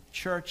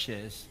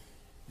churches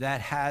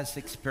that has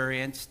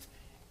experienced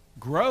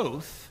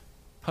growth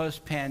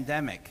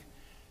post-pandemic.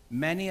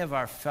 Many of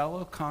our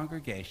fellow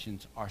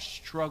congregations are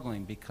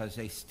struggling because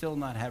they still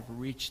not have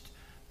reached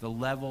the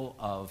level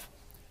of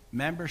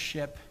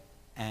membership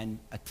and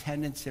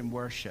attendance in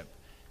worship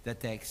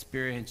that they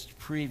experienced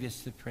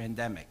previous to the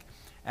pandemic.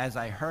 As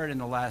I heard in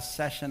the last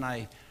session,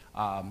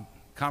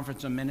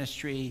 Conference on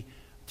Ministry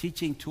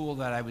teaching tool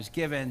that I was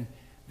given,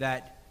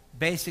 that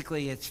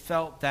basically it's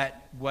felt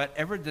that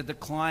whatever the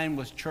decline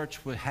was church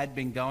had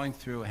been going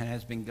through and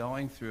has been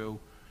going through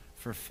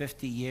for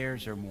 50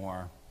 years or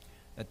more,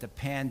 that the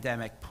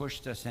pandemic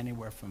pushed us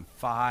anywhere from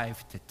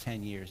 5 to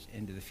 10 years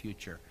into the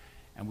future,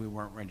 and we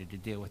weren't ready to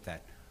deal with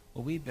that.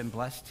 Well, we've been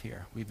blessed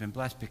here. We've been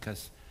blessed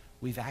because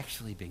we've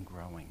actually been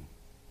growing.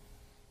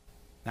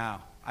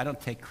 Now, I don't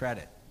take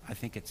credit. I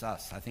think it's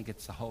us. I think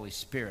it's the Holy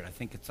Spirit. I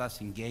think it's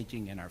us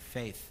engaging in our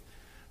faith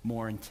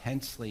more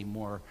intensely,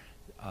 more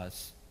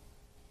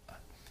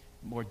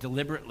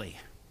deliberately,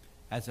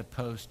 as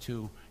opposed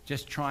to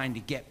just trying to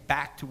get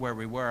back to where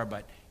we were,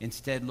 but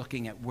instead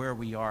looking at where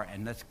we are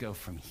and let's go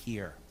from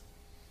here.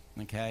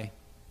 Okay?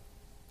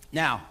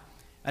 Now,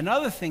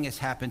 another thing has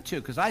happened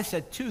too, because I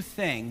said two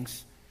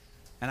things,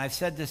 and I've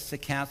said this to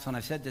council, and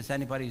I've said this to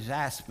anybody who's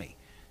asked me.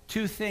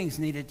 Two things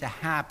needed to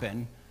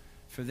happen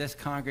for this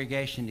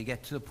congregation to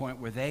get to the point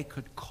where they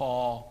could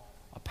call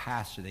a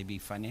pastor. They'd be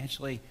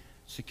financially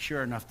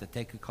secure enough that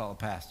they could call a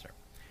pastor.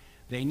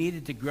 They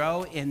needed to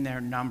grow in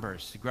their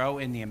numbers, to grow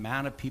in the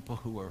amount of people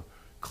who were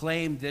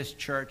claimed this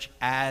church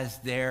as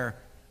their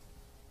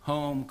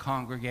home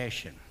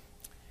congregation.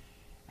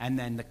 And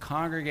then the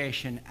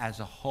congregation as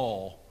a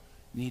whole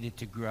needed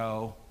to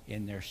grow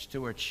in their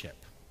stewardship.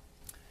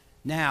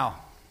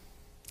 Now,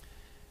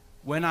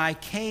 when I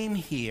came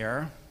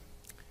here,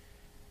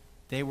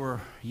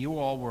 you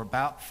all were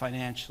about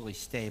financially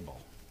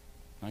stable,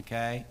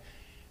 okay?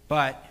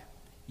 But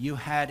you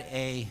had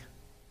a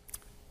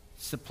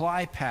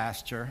supply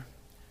pastor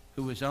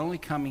who was only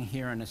coming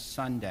here on a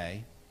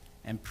Sunday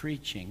and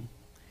preaching,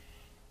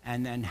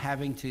 and then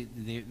having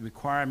the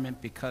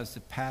requirement, because a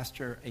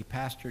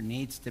pastor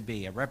needs to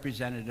be, a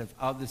representative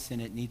of the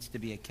synod needs to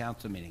be at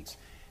council meetings,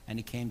 and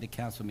he came to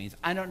council meetings.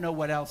 I don't know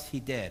what else he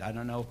did. I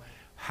don't know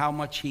how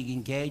much he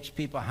engaged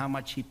people, how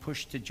much he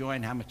pushed to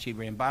join, how much he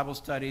ran Bible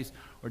studies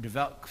or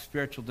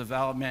spiritual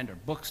development or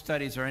book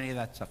studies or any of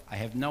that stuff. I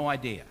have no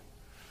idea.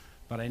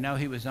 But I know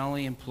he was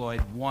only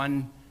employed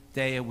 1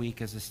 day a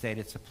week as a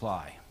stated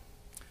supply.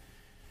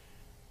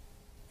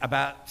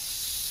 About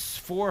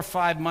 4 or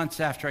 5 months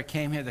after I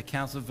came here, the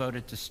council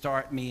voted to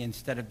start me,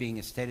 instead of being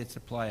a stated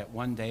supply at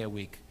 1 day a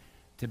week,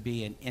 to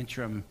be an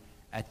interim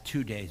at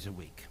 2 days a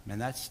week. And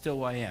that's still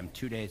who I am,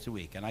 2 days a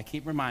week. And I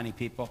keep reminding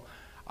people,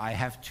 I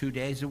have 2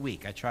 days a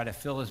week. I try to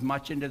fill as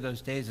much into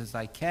those days as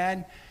I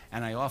can,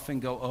 and I often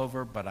go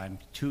over, but I'm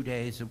 2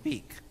 days a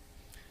week.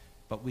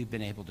 But we've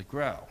been able to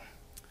grow.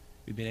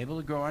 We've been able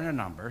to grow in our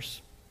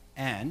numbers,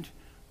 and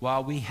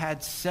while we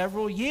had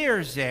several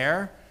years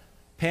there,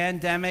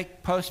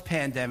 pandemic,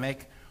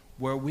 post-pandemic,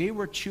 where we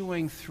were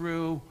chewing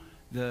through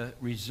the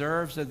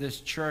reserves of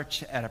this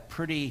church at a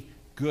pretty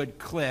good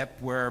clip,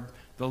 where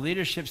the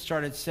leadership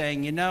started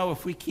saying, you know,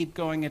 if we keep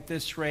going at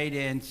this rate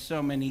in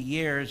so many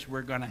years,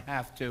 we're going to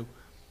have to.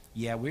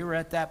 Yeah, we were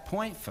at that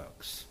point,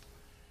 folks.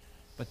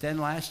 But then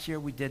last year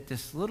we did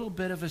this little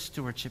bit of a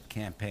stewardship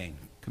campaign,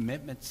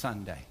 Commitment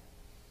Sunday.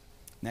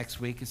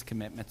 Next week is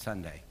Commitment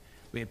Sunday.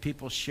 We had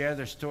people share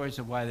their stories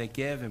of why they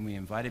give, and we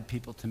invited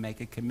people to make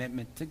a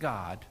commitment to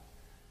God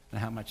and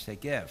how much they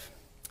give.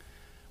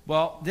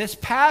 Well, this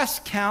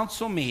past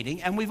council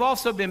meeting, and we've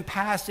also been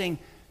passing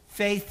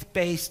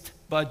faith-based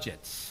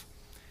budgets.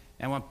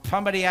 And when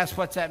somebody asks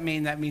what's that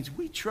mean, that means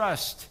we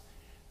trust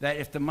that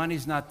if the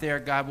money's not there,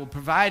 God will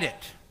provide it.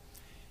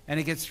 And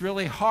it gets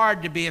really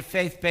hard to be a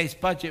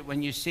faith-based budget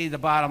when you see the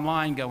bottom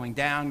line going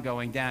down,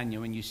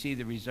 when you see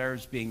the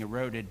reserves being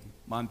eroded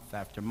month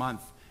after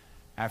month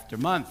after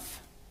month.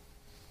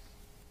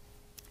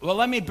 Well,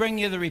 let me bring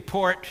you the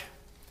report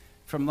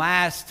from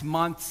last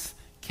month's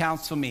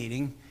council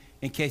meeting,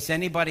 in case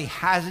anybody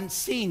hasn't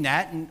seen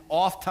that, and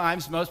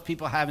oftentimes most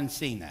people haven't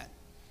seen that.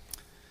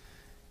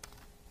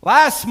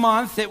 Last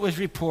month, it was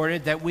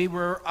reported that we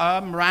were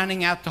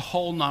rounding out the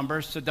whole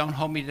numbers, so don't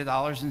hold me to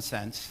dollars and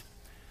cents.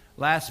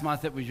 Last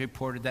month, it was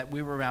reported that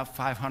we were about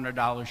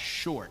 $500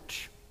 short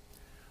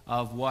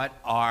of what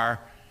our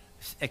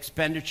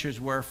expenditures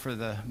were for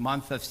the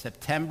month of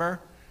September.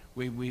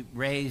 We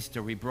raised,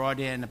 or we brought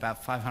in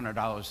about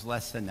 $500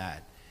 less than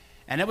that.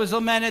 And it was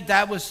lamented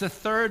that was the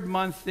third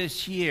month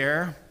this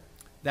year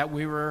that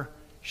we were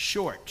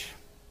short.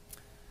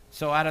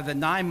 So out of the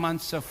 9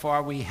 months so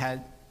far, we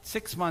had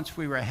 6 months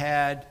we were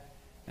ahead,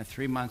 and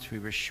 3 months we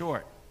were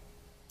short.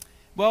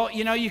 Well,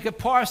 you know, you could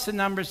parse the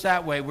numbers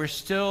that way. We're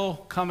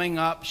still coming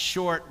up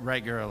short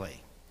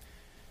regularly.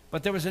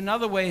 But there was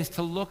another way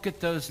to look at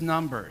those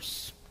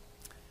numbers.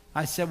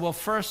 I said, well,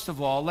 first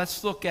of all,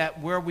 let's look at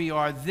where we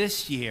are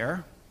this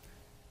year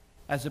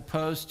as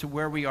opposed to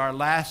where we are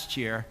last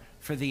year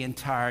for the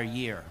entire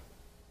year.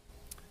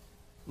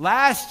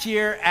 Last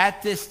year,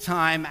 at this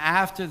time,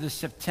 after the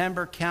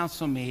September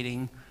council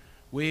meeting,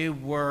 we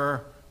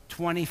were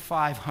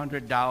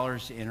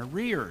 $2,500 in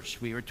arrears.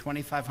 We were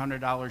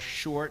 $2,500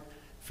 short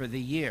for the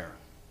year.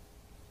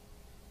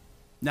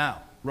 No,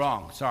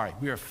 wrong, sorry.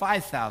 We were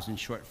 $5,000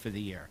 short for the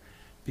year,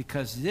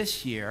 because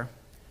this year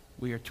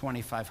we are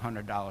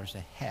 $2,500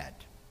 ahead.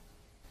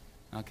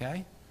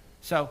 Okay?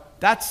 So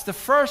that's the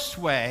first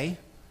way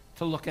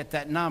to look at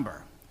that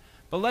number.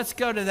 But let's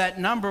go to that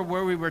number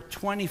where we were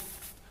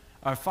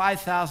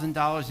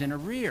 $5,000 in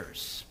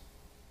arrears.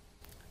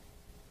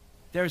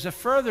 There's a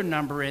further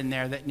number in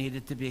there that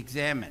needed to be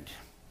examined.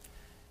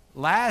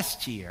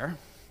 Last year,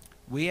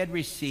 we had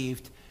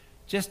received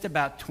just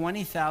about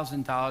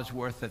 $20,000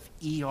 worth of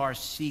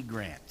ERC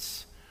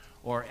grants,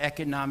 or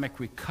economic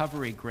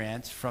recovery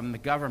grants from the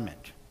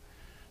government.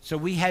 So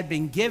we had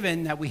been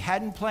given that we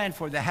hadn't planned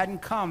for, that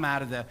hadn't come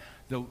out of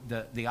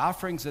the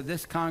offerings of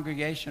this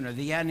congregation or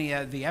any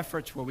of the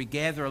efforts where we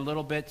gather a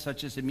little bit,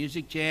 such as the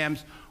music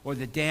jams or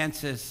the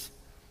dances.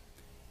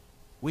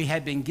 We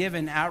had been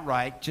given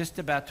outright just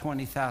about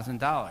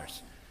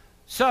 $20,000.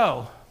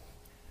 So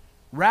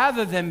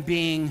rather than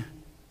being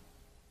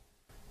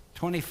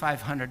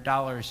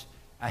 $2,500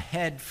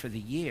 ahead for the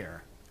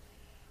year,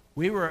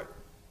 we were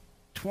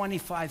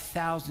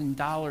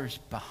 $25,000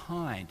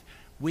 behind.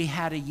 We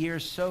had a year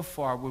so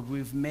far where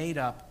we've made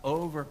up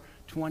over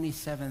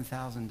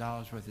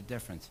 $27,000 worth of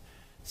difference,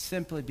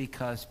 simply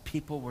because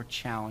people were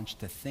challenged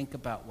to think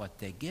about what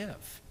they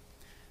give.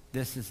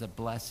 This is a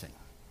blessing.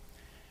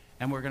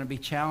 And we're going to be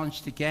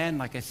challenged again.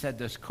 Like I said,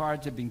 those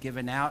cards have been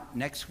given out.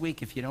 Next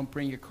week, if you don't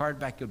bring your card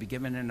back, you'll be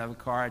given another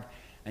card,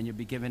 and you'll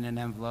be given an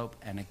envelope.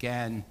 And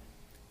again,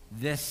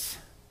 this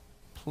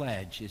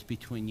pledge is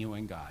between you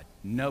and God.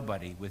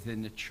 Nobody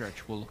within the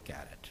church will look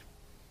at it.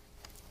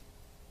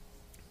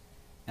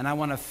 And I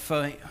want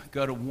to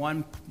go to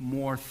one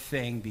more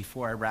thing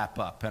before I wrap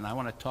up, and I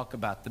want to talk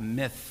about the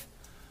myth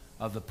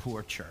of the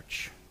poor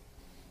church.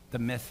 The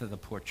myth of the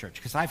poor church,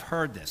 because I've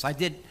heard this. I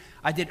did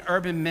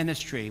urban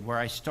ministry where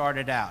I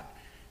started out.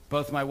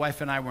 Both my wife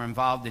and I were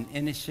involved in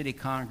inner city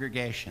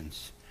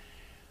congregations.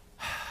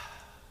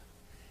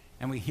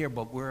 And we hear,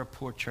 but we're a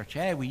poor church.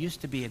 Hey, we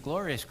used to be a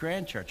glorious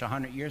grand church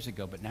 100 years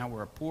ago, but now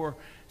we're a poor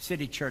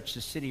city church.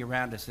 The city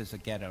around us is a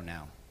ghetto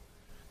now.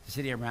 The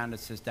city around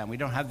us is down. We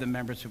don't have the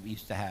members that we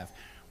used to have.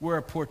 We're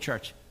a poor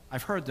church.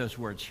 I've heard those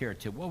words here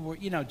too. Well,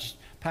 just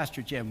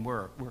Pastor Jim,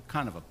 we're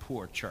kind of a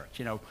poor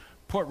church.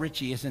 Port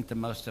Richey isn't the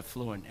most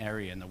affluent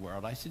area in the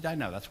world. I said, I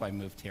know. That's why I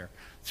moved here.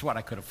 It's what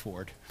I could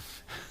afford.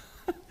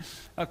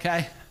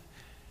 Okay?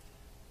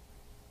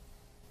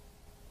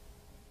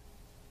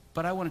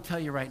 But I want to tell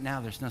you right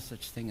now, there's no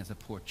such thing as a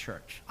poor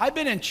church. I've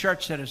been in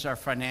church that are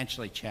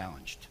financially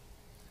challenged.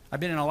 I've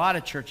been in a lot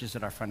of churches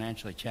that are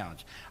financially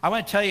challenged. I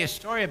want to tell you a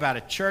story about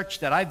a church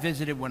that I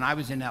visited when I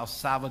was in El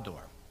Salvador.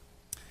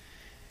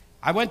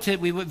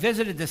 We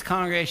visited this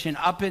congregation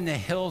up in the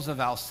hills of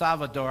El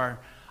Salvador.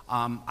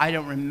 I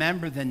don't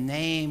remember the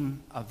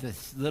name of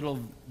this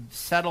little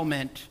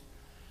settlement,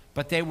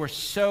 but they were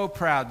so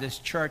proud, this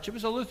church, it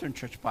was a Lutheran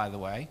church, by the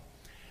way,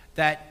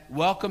 that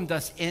welcomed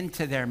us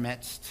into their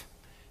midst,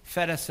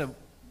 fed us a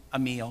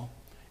meal,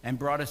 and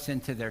brought us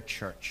into their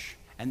church.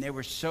 And they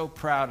were so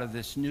proud of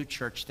this new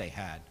church they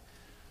had.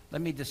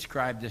 Let me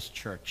describe this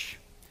church.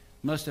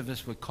 Most of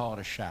us would call it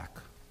a shack.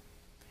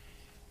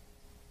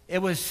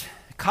 It was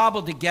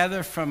cobbled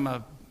together from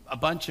a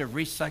bunch of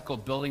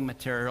recycled building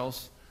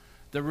materials.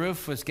 The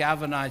roof was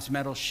galvanized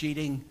metal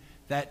sheeting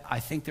that I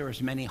think there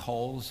was many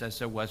holes as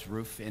there was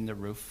roof in the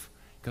roof,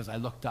 because I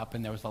looked up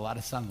and there was a lot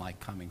of sunlight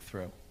coming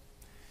through.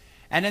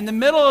 And in the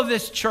middle of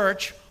this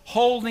church,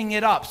 holding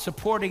it up,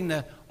 supporting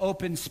the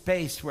open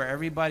space where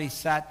everybody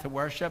sat to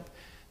worship,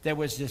 there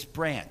was this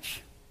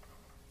branch.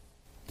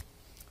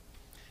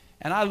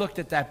 And I looked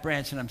at that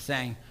branch and I'm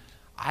saying,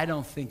 I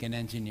don't think an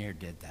engineer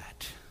did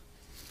that.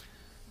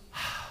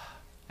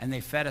 And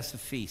they fed us a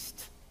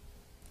feast.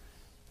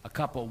 A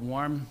cup of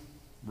warm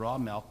raw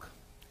milk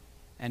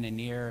and an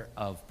ear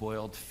of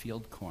boiled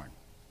field corn.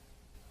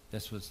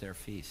 This was their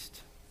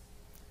feast.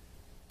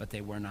 But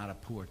they were not a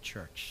poor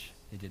church.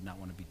 They did not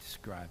want to be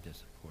described as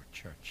a poor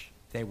church.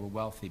 They were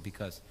wealthy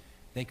because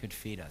they could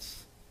feed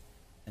us,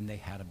 and they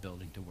had a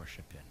building to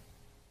worship in.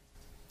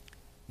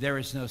 There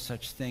is no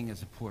such thing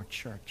as a poor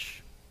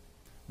church.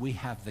 We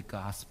have the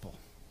gospel.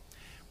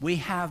 We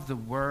have the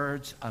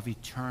words of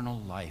eternal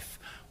life.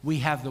 We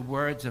have the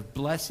words of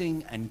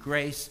blessing and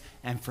grace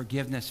and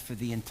forgiveness for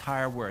the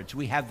entire words.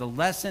 We have the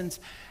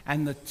lessons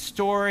and the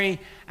story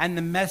and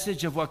the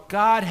message of what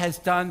God has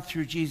done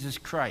through Jesus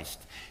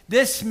Christ.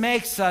 This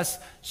makes us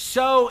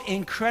so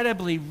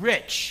incredibly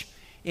rich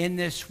in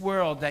this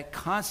world that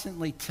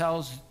constantly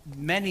tells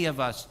many of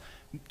us,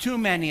 too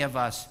many of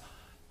us,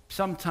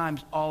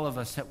 sometimes all of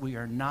us, that we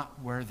are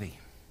not worthy.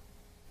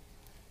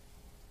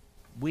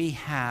 We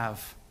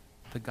have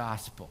the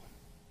gospel.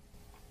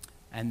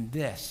 And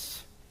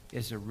this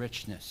is a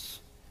richness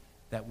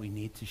that we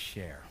need to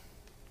share.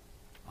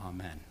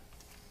 Amen.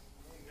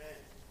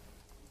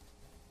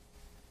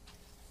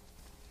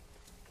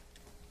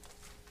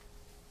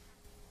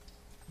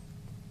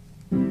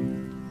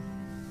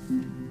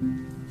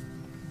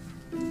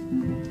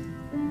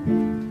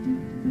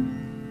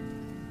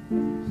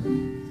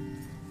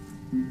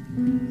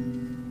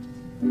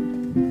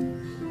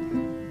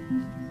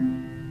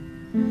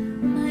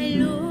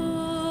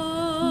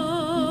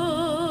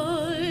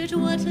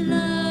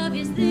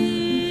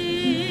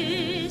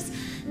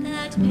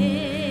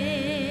 Pays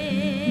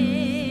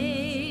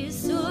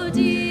so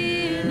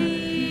dearly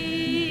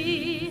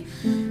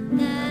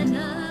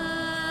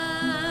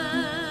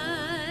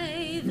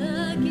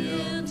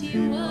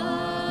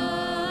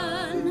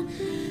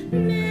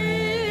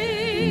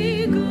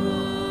may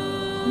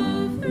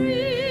go free.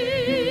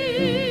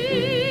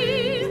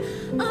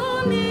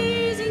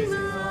 Amazing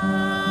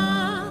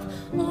love,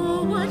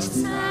 oh what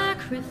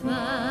sacrifice,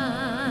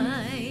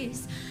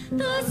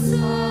 the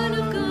Son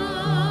of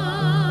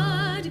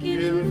God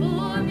given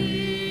for me.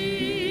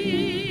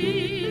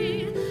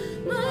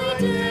 My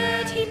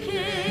debt he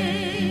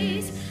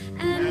pays,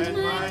 and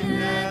my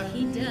death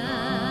he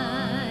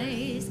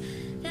dies,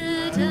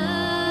 that I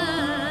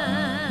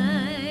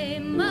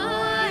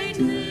might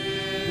live,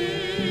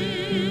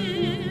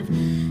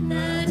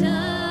 that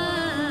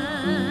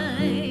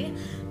I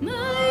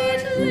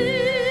might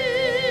live.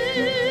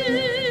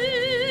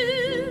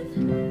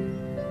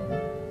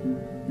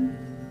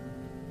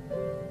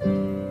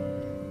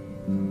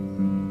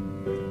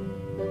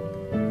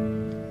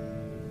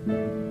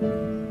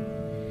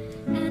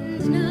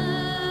 And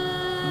now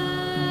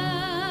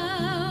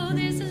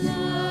this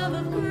love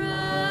of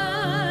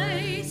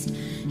Christ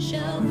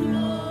shall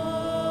flow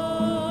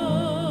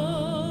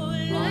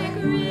like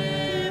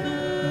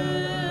rivers.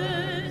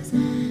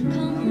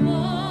 Come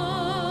wash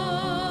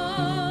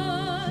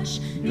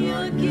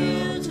your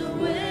guilt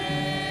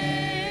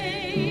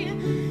away.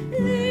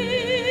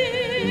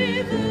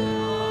 Live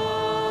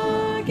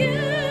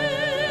again.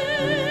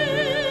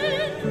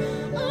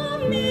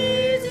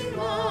 Amazing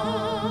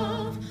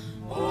love,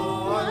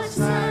 oh what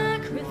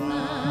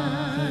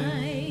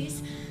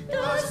sacrifice,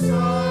 the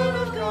Son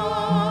of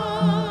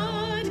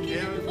God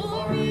given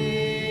for me.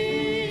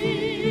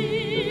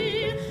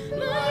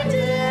 My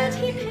debt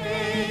he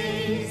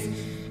pays,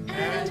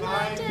 and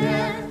my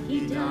death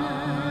he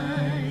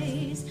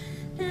dies,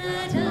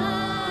 that I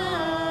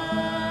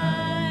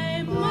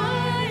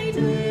might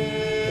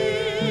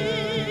live,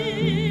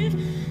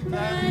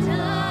 that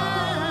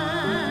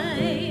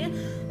I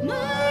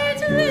might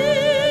live.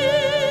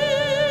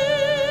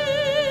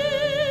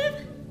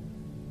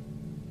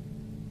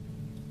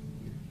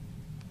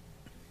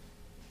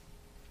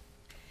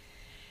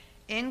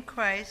 In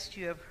Christ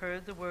you have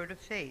heard the word of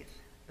faith,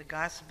 the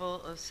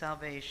gospel of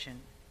salvation.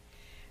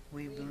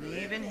 We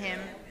believe in him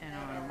and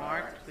are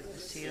marked with the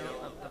seal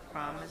of the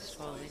promised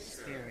Holy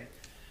Spirit.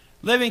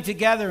 Living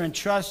together in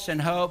trust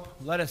and hope,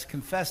 let us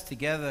confess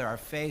together our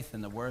faith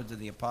in the words of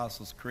the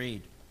Apostles'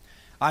 Creed.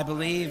 I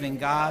believe in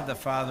God the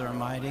Father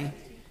Almighty,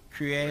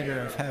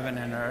 creator of heaven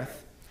and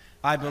earth.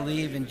 I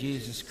believe in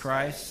Jesus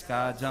Christ,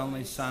 God's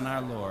only Son,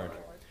 our Lord,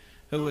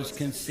 who was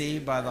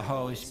conceived by the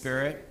Holy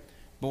Spirit,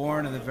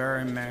 born of the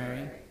Virgin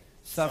Mary,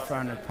 suffered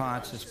under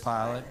Pontius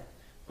Pilate,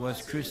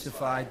 was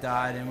crucified,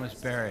 died, and was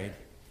buried.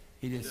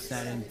 He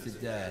descended into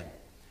dead.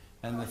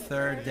 And the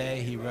third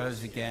day he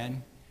rose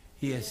again.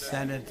 He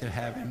ascended to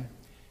heaven.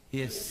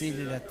 He is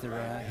seated at the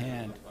right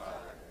hand.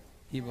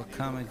 He will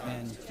come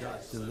again to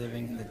judge the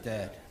living and the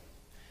dead.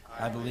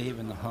 I believe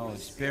in the Holy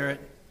Spirit,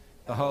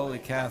 the Holy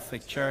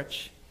Catholic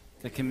Church,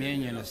 the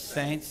communion of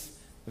saints,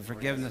 the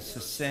forgiveness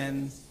of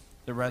sins,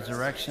 the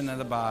resurrection of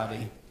the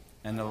body,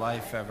 and the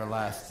life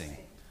everlasting.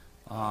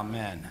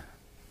 Amen.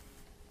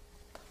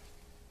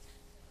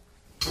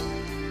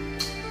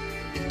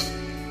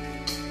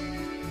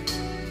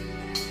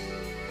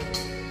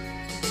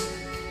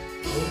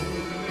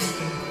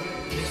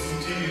 Listen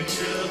to your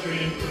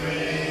children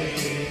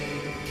pray.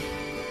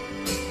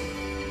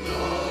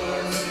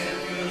 Lord,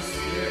 send your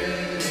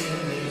spirit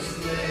in this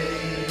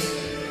place.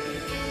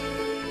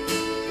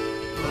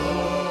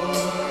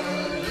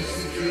 Lord,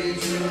 listen to your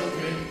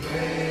children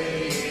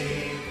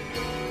pray.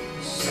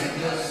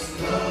 Send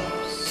us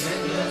love,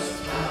 send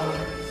us power,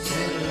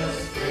 send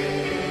us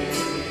praise.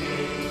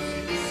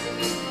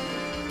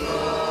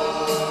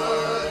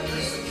 Lord,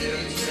 listen to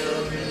your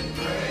children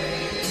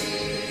pray.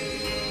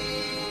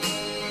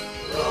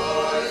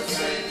 Lord,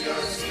 send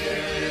your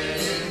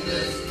spirit in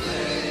this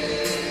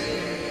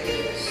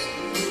place.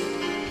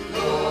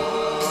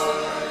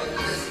 Lord,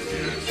 listen to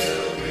your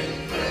children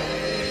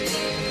pray.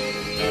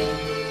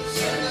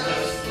 Send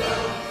us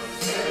love,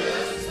 send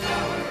us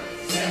power,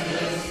 send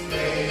us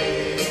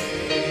praise.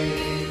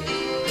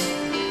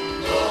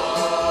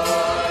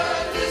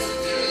 Lord, listen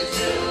to your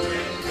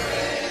children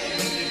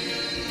pray.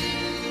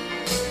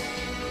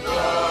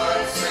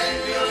 Lord, send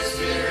your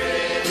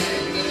spirit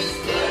in this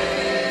place.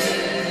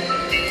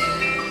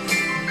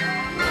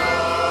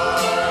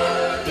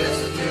 Lord,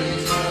 listen to your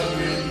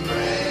children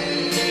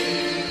pray.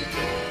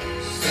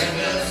 Send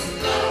us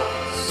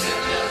love,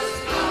 send us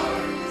power,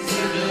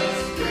 send us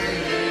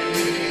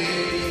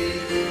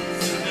praise.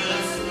 Send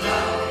us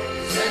love,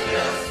 send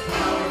us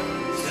power,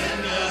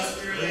 send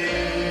us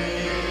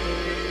praise.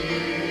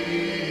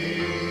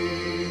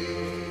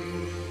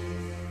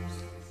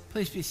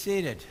 Please be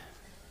seated.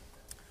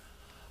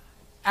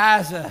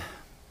 As an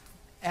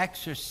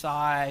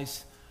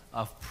exercise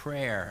of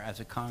prayer as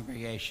a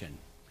congregation,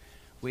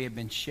 we have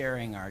been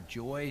sharing our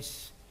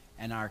joys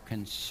and our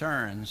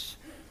concerns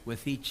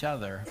with each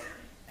other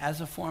as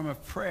a form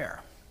of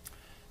prayer.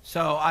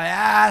 So I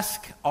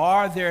ask,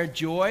 are there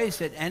joys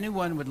that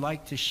anyone would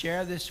like to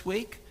share this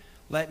week?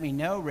 Let me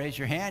know. Raise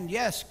your hand.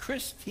 Yes,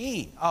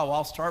 Christine. Oh,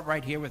 I'll start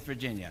right here with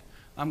Virginia.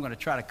 I'm going to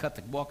try to cut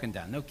the walking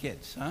down. No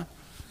kids, huh?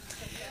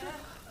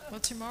 Well,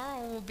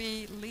 tomorrow will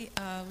be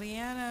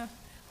Leanna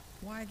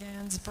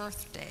Wygan's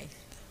birthday.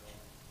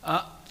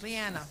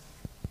 Leanna.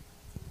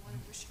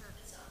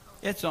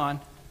 It's on.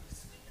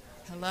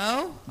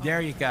 Hello?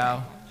 There you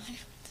go.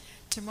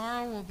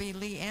 Tomorrow will be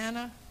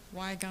Leanna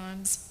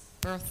Wygan's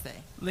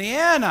birthday.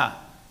 Leanna,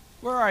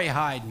 where are you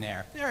hiding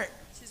there? There.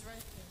 She's right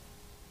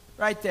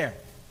there. Right there.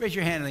 Raise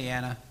your hand,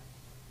 Leanna.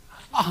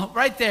 Oh,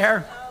 right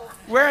there.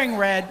 Wearing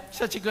red.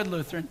 Such a good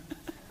Lutheran.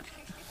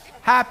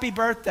 Happy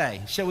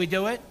birthday. Shall we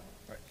do it?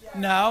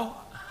 No?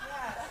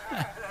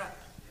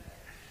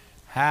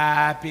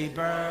 Happy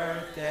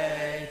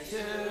birthday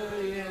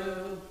to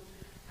you.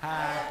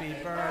 Happy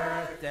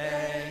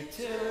birthday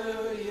to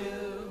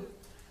you.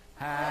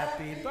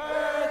 Happy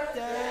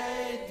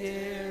birthday,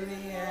 dear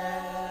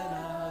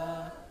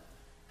Leanna.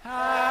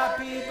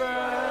 Happy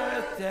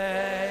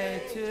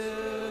birthday to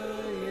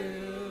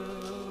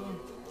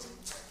you.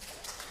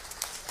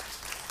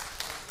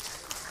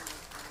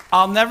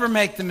 I'll never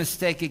make the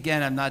mistake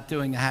again of not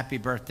doing a happy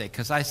birthday,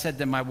 because I said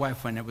to my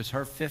wife when it was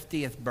her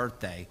 50th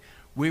birthday,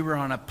 we were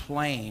on a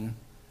plane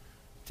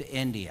to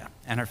India,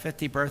 and her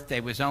 50th birthday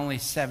was only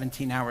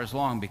 17 hours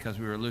long because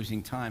we were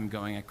losing time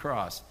going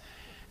across.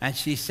 And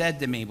she said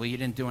to me, well, you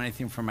didn't do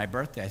anything for my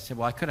birthday. I said,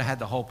 well, I could have had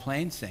the whole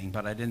plane sing,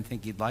 but I didn't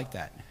think you'd like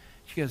that.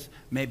 She goes,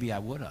 maybe I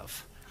would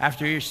have.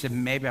 After a year, she said,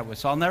 maybe I would.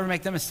 So I'll never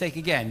make that mistake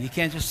again. You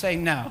can't just say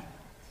no.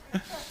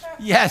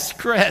 Yes,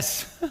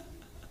 Chris.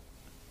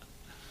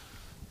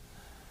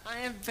 I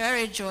am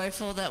very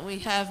joyful that we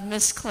have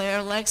Miss Claire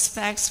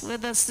Lexfax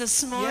with us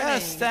this morning.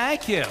 Yes,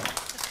 thank you.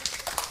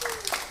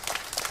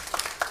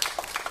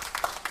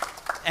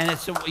 And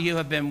you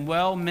have been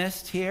well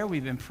missed here.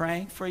 We've been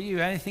praying for you.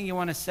 Anything you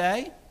want to say? I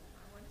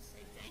want to say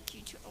thank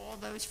you to all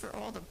those for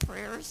all the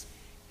prayers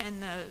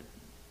and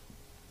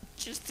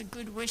just the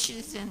good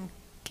wishes and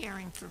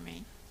caring for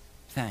me.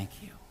 Thank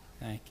you.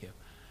 Thank you.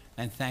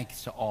 And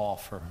thanks to all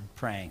for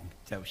praying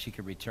that she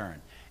could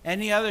return.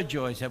 Any other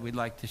joys that we'd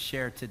like to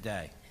share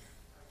today?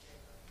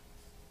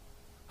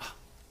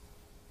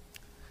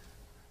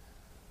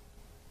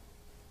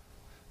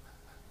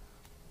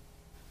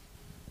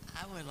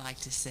 I would like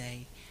to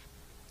say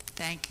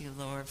thank you,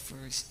 Lord, for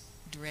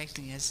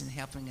directing us and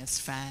helping us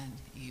find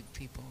you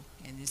people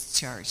in this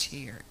church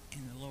here, in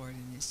the Lord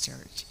in this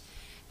church.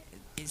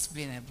 It's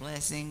been a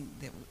blessing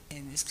that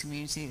in this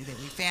community that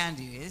we found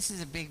you. This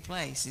is a big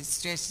place. It's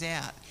stretched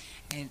out.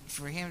 And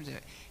for him to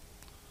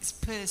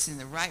put us in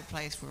the right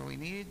place where we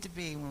needed to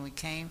be when we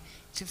came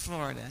to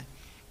Florida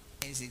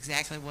is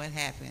exactly what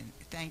happened.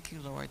 Thank you,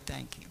 Lord.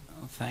 Thank you.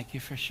 Well, thank you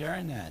for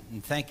sharing that.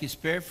 And thank you,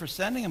 Spirit, for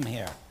sending them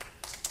here.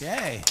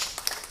 Yay.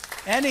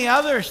 Any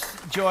other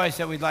joys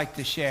that we'd like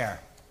to share?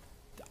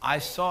 I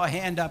saw a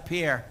hand up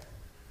here.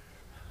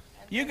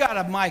 You got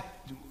a mic,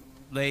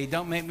 Lee.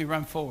 Don't make me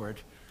run forward.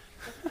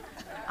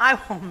 I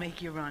won't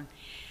make you run.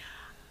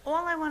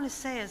 All I want to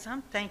say is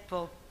I'm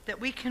thankful that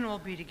we can all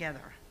be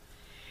together,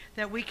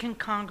 that we can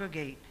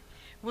congregate.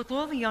 With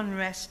all the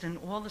unrest and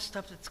all the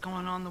stuff that's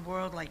going on in the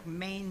world, like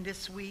Maine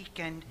this week,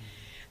 and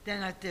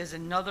then there's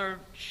another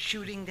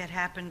shooting that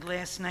happened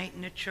last night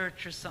in a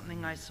church or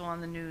something I saw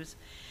on the news.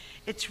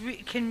 It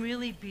can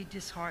really be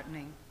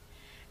disheartening.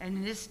 And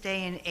in this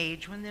day and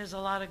age, when there's a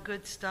lot of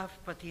good stuff,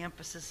 but the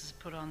emphasis is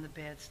put on the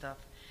bad stuff,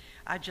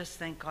 I just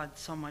thank God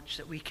so much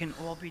that we can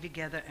all be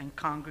together and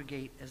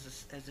congregate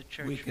as a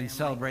church We can family.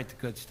 celebrate the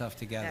good stuff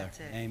together. That's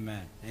it.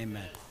 Amen.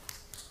 Amen.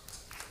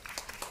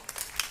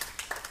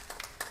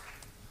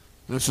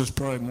 This is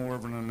probably more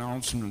of an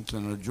announcement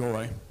than a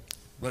joy,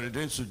 but it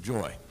is a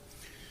joy.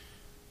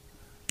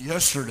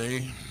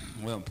 Yesterday,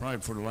 well, probably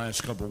for the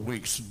last couple of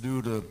weeks,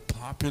 due to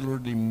popular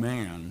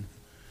demand,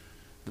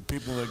 the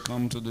people that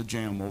come to the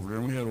jam over there,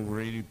 we had over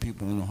 80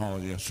 people in the hall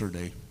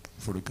yesterday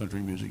for the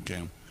country music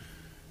jam.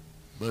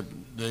 But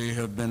they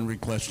have been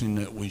requesting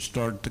that we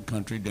start the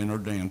country dinner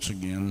dance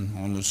again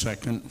on the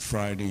second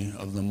Friday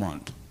of the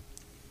month.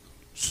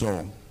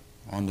 So,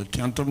 on the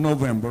 10th of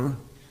November,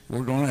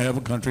 we're going to have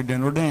a country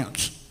dinner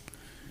dance.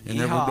 And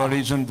Yeehaw.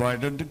 everybody's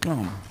invited to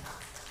come.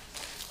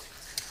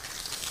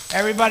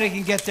 Everybody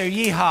can get their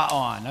yeehaw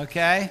on,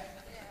 okay?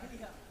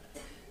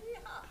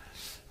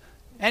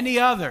 Any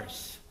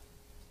others?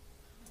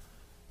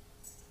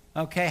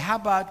 Okay, how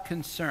about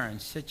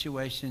concerns,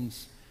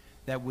 situations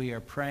that we are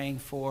praying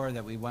for,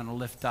 that we want to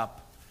lift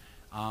up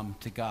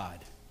to God?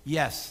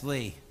 Yes,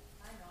 Lee.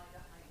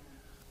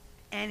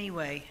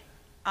 Anyway,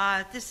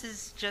 this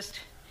is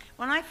just,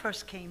 when I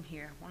first came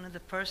here, one of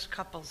the first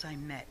couples I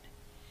met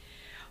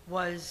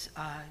was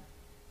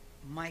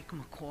Mike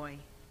McCoy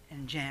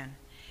and Jan.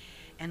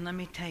 And let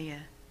me tell you,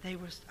 they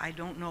were, I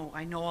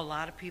know a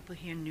lot of people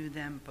here knew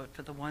them, but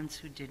for the ones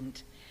who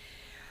didn't,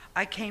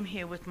 I came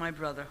here with my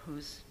brother,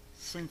 who's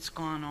since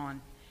gone on,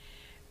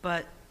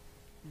 but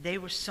they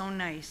were so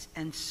nice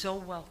and so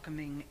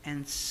welcoming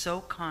and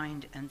so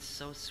kind and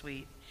so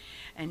sweet.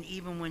 And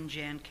even when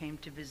Jan came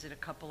to visit a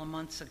couple of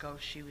months ago,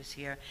 she was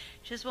here.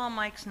 She says, well,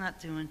 Mike's not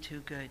doing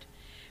too good.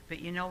 But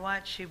you know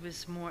what? She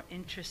was more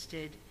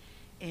interested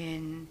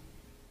in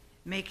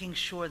making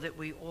sure that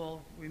we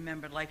all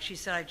remember. Like she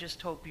said, I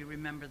just hope you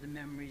remember the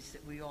memories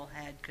that we all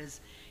had,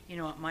 because, you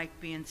know, Mike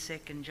being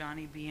sick and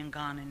Johnny being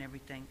gone and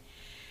everything.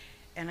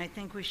 And I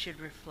think we should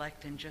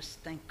reflect and just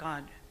thank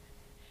God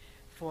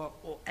for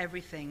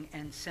everything,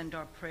 and send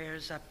our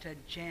prayers up to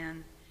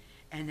Jan,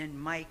 and then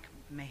Mike,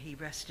 may he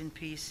rest in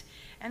peace,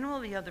 and all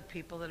the other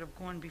people that have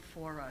gone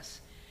before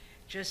us.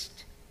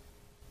 Just,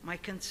 my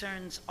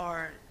concerns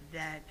are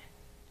that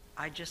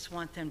I just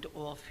want them to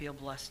all feel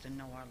blessed and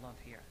know our love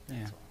here.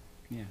 That's all.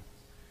 Yeah.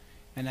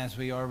 And as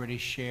we already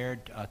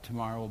shared,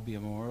 tomorrow will be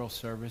a memorial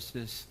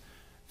services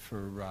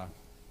for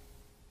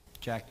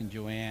Jack and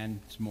Joanne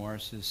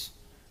Morris's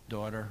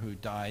daughter, who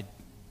died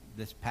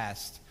this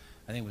past,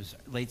 I think it was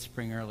late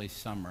spring, early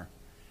summer.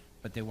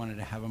 But they wanted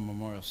to have a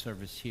memorial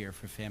service here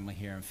for family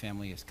here, and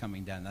family is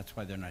coming down. That's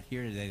why they're not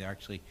here today. They're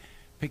actually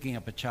picking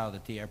up a child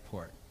at the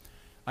airport.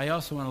 I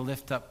also want to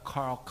lift up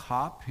Carl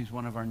Kopp, who's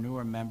one of our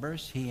newer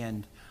members. He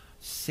and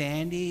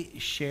Sandy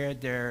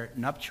shared their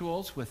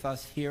nuptials with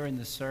us here in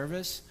the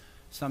service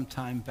some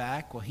time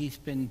back. Well, he's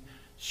been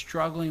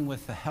struggling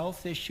with a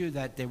health issue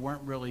that they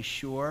weren't really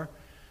sure,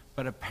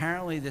 but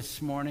apparently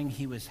this morning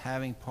he was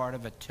having part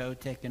of a toe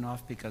taken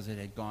off because it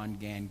had gone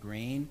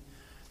gangrene.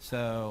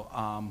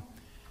 So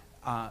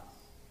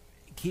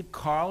keep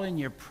Carl in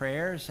your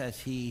prayers, as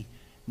he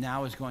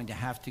now is going to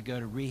have to go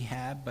to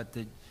rehab. But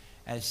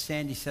as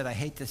Sandy said, I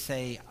hate to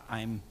say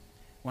I'm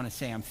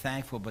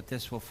thankful, but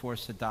this will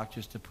force the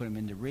doctors to put him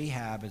into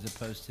rehab as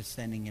opposed to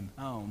sending him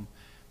home,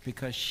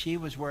 because she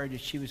was worried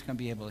that she was going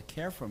to be able to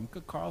care for him.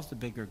 Because Carl's the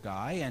bigger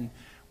guy, and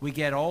we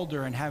get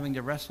older, and having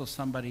to wrestle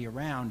somebody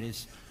around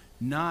is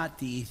not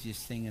the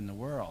easiest thing in the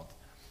world.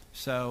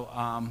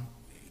 So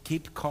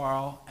keep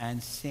Carl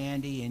and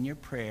Sandy in your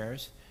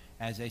prayers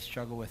as they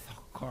struggle with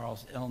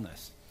Carl's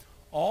illness.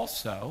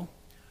 Also,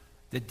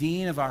 the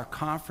dean of our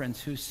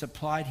conference, who's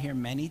supplied here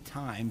many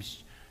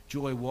times,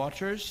 Joy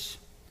Walters,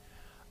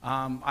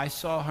 I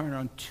saw her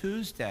on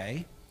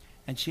Tuesday,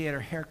 and she had her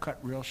hair cut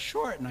real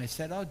short, and I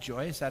said, "Oh,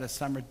 Joy, is that a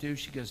summer do?"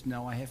 She goes,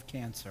 "No, I have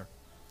cancer."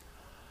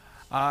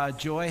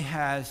 Joy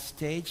has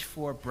stage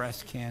 4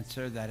 breast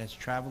cancer that has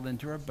traveled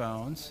into her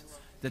bones.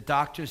 The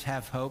doctors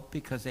have hope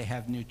because they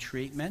have new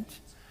treatment.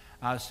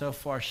 So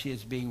far, she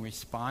is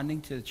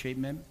responding to the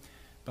treatment,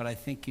 but I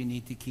think you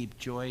need to keep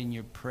Joy in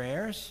your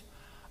prayers.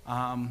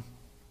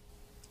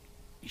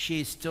 She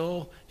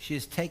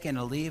has taken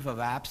a leave of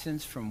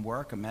absence from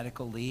work, a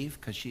medical leave,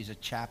 because she's a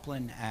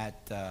chaplain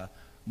at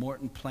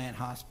Morton Plant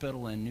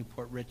Hospital in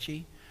Newport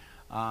Richey.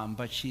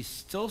 But she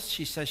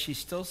says she's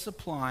still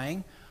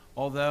supplying,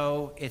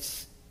 although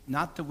it's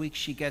not the week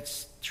she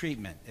gets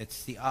treatment.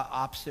 It's the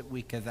opposite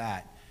week of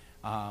that,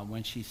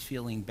 when she's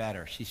feeling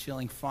better. She's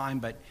feeling fine,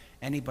 but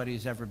anybody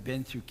who's ever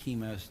been through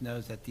chemos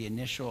knows that the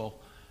initial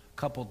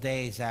couple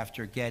days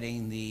after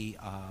getting the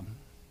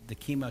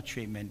chemo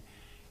treatment,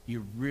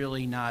 you're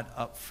really not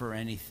up for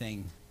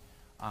anything.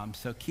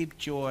 So keep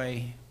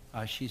Joy.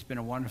 She's been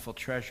a wonderful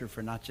treasure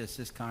for not just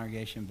this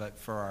congregation, but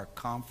for our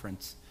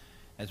conference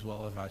as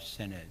well as our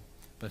synod.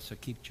 But so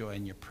keep Joy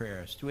in your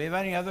prayers. Do we have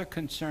any other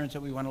concerns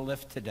that we want to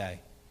lift today?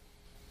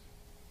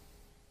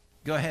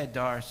 Go ahead,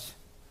 Doris.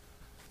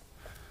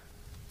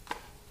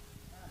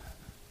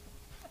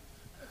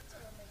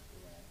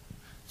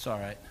 It's all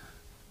right.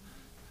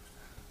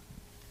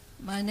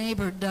 My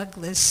neighbor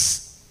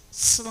Douglas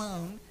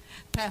Sloan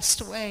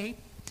passed away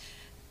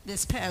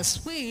this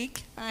past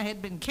week. I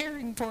had been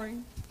caring for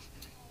him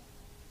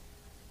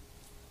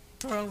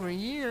for over a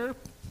year,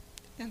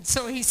 and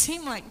so he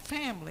seemed like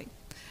family.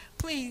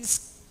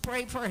 Please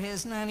pray for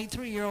his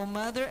 93-year-old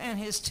mother and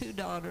his 2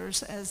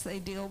 daughters as they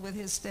deal with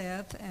his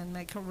death and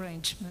make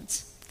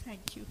arrangements.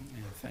 Thank you.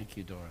 Yeah, thank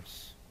you,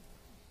 Doris.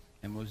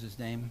 And what was his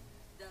name?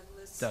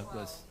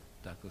 Douglas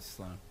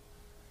Sloan.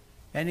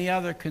 Any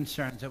other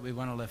concerns that we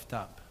want to lift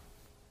up?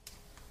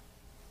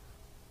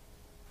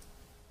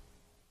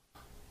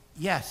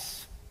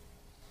 Yes.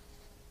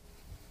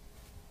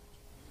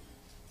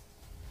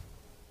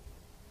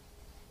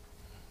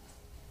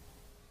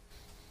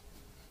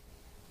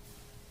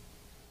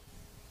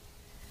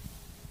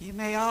 You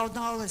may all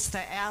notice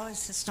that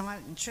Alice is not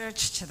in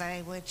church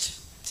today, which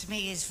to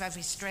me is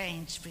very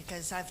strange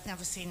because I've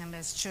never seen him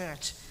as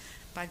church.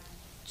 But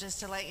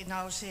just to let you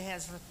know, she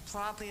has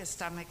probably a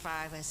stomach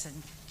virus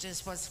and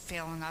just wasn't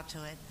feeling up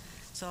to it.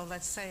 So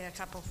let's say a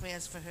couple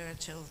prayers for her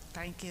too.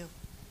 Thank you.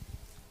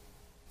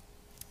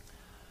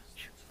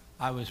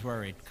 I was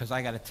worried because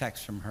I got a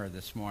text from her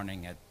this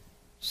morning at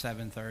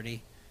 7:30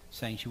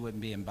 saying she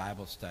wouldn't be in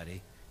Bible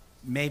study.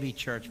 Maybe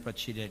church, but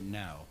she didn't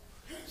know.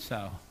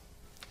 So,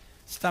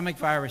 stomach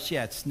virus,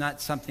 yeah, it's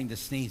not something to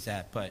sneeze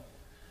at, but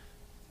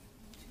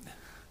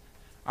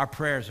our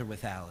prayers are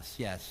with Alice,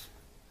 yes.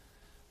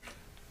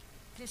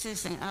 This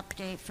is an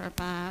update for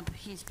Bob.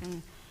 He's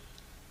been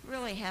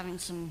really having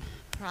some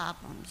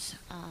problems.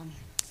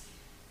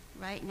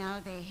 Right now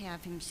they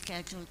have him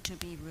scheduled to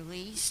be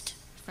released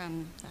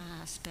from the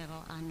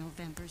hospital on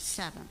November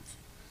 7th.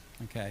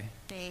 Okay.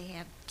 They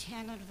have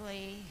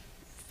tentatively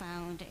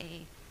found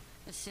a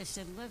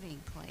assisted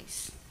living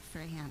place for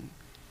him.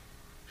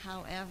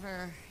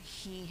 However,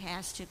 he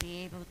has to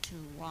be able to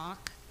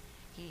walk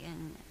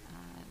and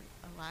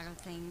a lot of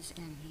things,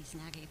 and he's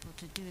not able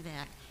to do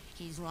that.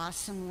 He's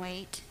lost some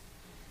weight.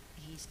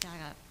 He's got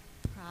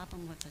a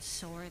problem with a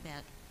sore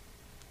that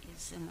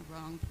is in the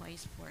wrong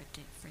place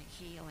for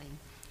healing.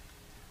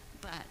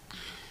 But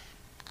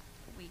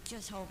we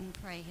just hope and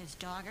pray. His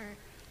daughter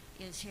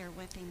is here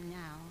with him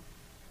now.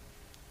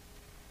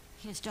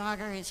 His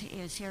daughter is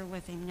here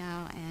with him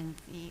now, and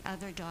the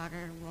other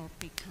daughter will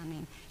be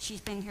coming. She's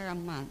been here a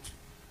month.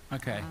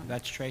 Okay,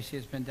 that's Tracy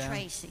has been down?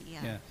 Tracy, yeah.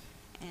 Yeah.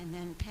 And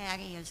then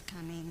Patty is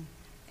coming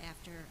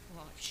after,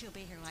 well, she'll be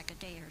here like a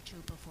day or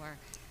two before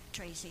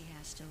Tracy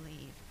has to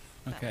leave.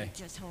 But Okay. we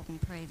just hope and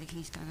pray that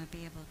he's going to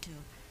be able to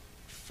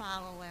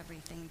follow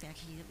everything, that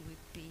he would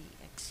be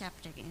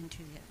accepted into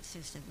the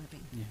assisted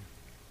living. Yeah.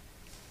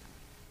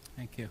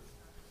 Thank you.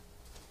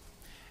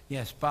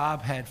 Yes,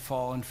 Bob had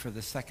fallen for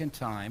the second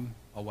time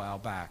a while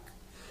back,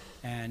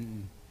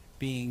 and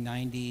being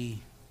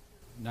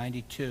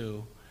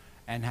 92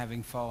 and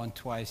having fallen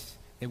twice,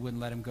 they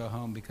wouldn't let him go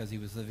home because he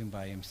was living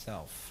by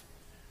himself.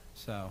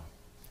 So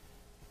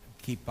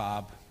keep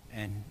Bob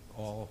and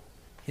all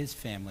his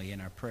family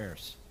in our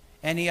prayers.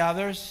 Any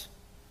others?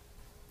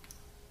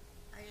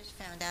 I just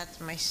found out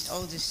that my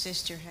oldest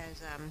sister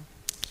has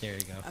There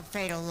you go. a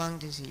fatal lung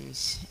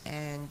disease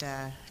and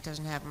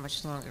doesn't have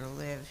much longer to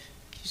live.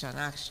 She's on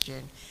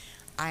oxygen.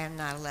 I am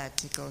not allowed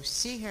to go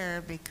see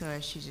her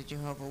because she's a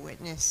Jehovah's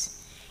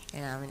Witness,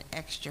 and I'm an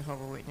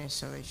ex-Jehovah's Witness,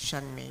 so they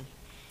shun me.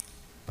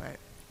 But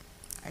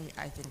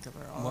I think of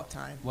her all the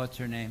time. What's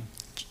her name?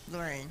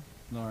 Lorraine.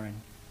 Lauren.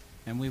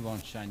 And we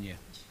won't shun you.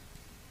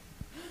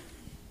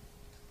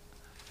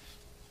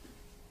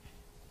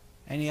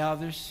 Any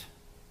others?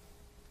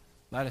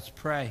 Let us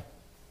pray.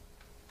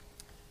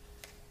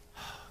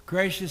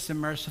 Gracious and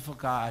merciful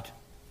God,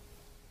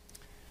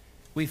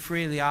 we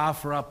freely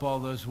offer up all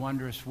those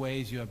wondrous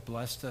ways you have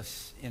blessed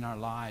us in our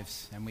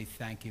lives, and we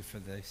thank you for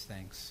these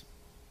things.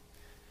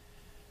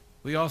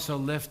 We also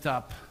lift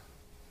up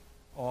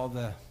all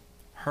the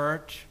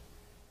hurt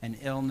and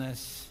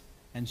illness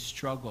and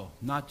struggle,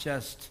 not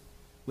just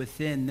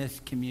within this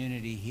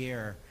community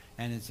here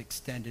and its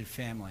extended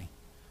family,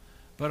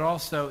 but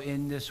also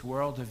in this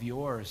world of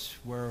yours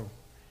where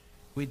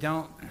we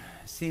don't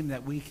seem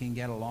that we can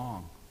get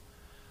along.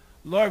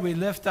 Lord, we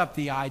lift up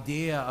the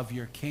idea of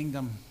your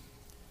kingdom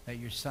that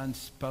your Son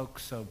spoke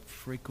so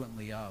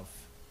frequently of.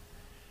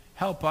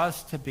 Help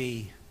us to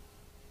be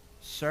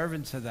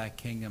servants of that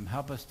kingdom.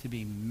 Help us to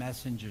be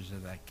messengers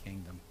of that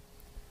kingdom.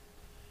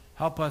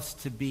 Help us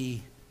to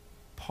be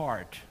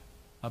part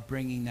of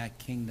bringing that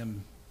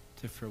kingdom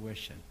to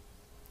fruition.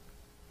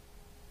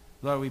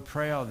 Lord, we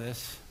pray all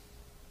this,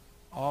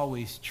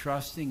 always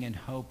trusting and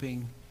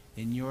hoping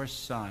in your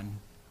Son,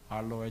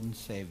 our Lord and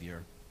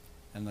Savior.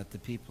 And let the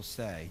people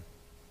say,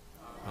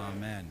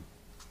 Amen.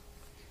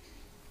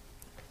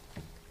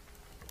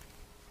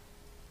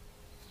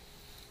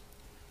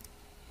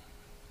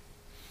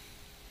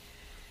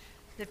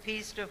 The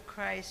peace of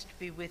Christ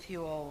be with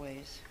you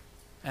always.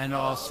 And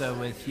also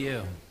with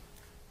you.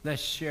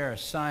 Let's share a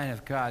sign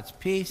of God's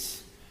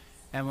peace.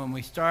 And when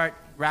we start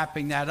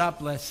wrapping that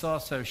up, let's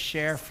also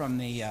share from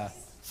the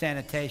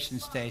sanitation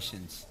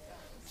stations.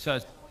 So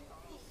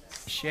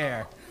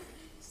share.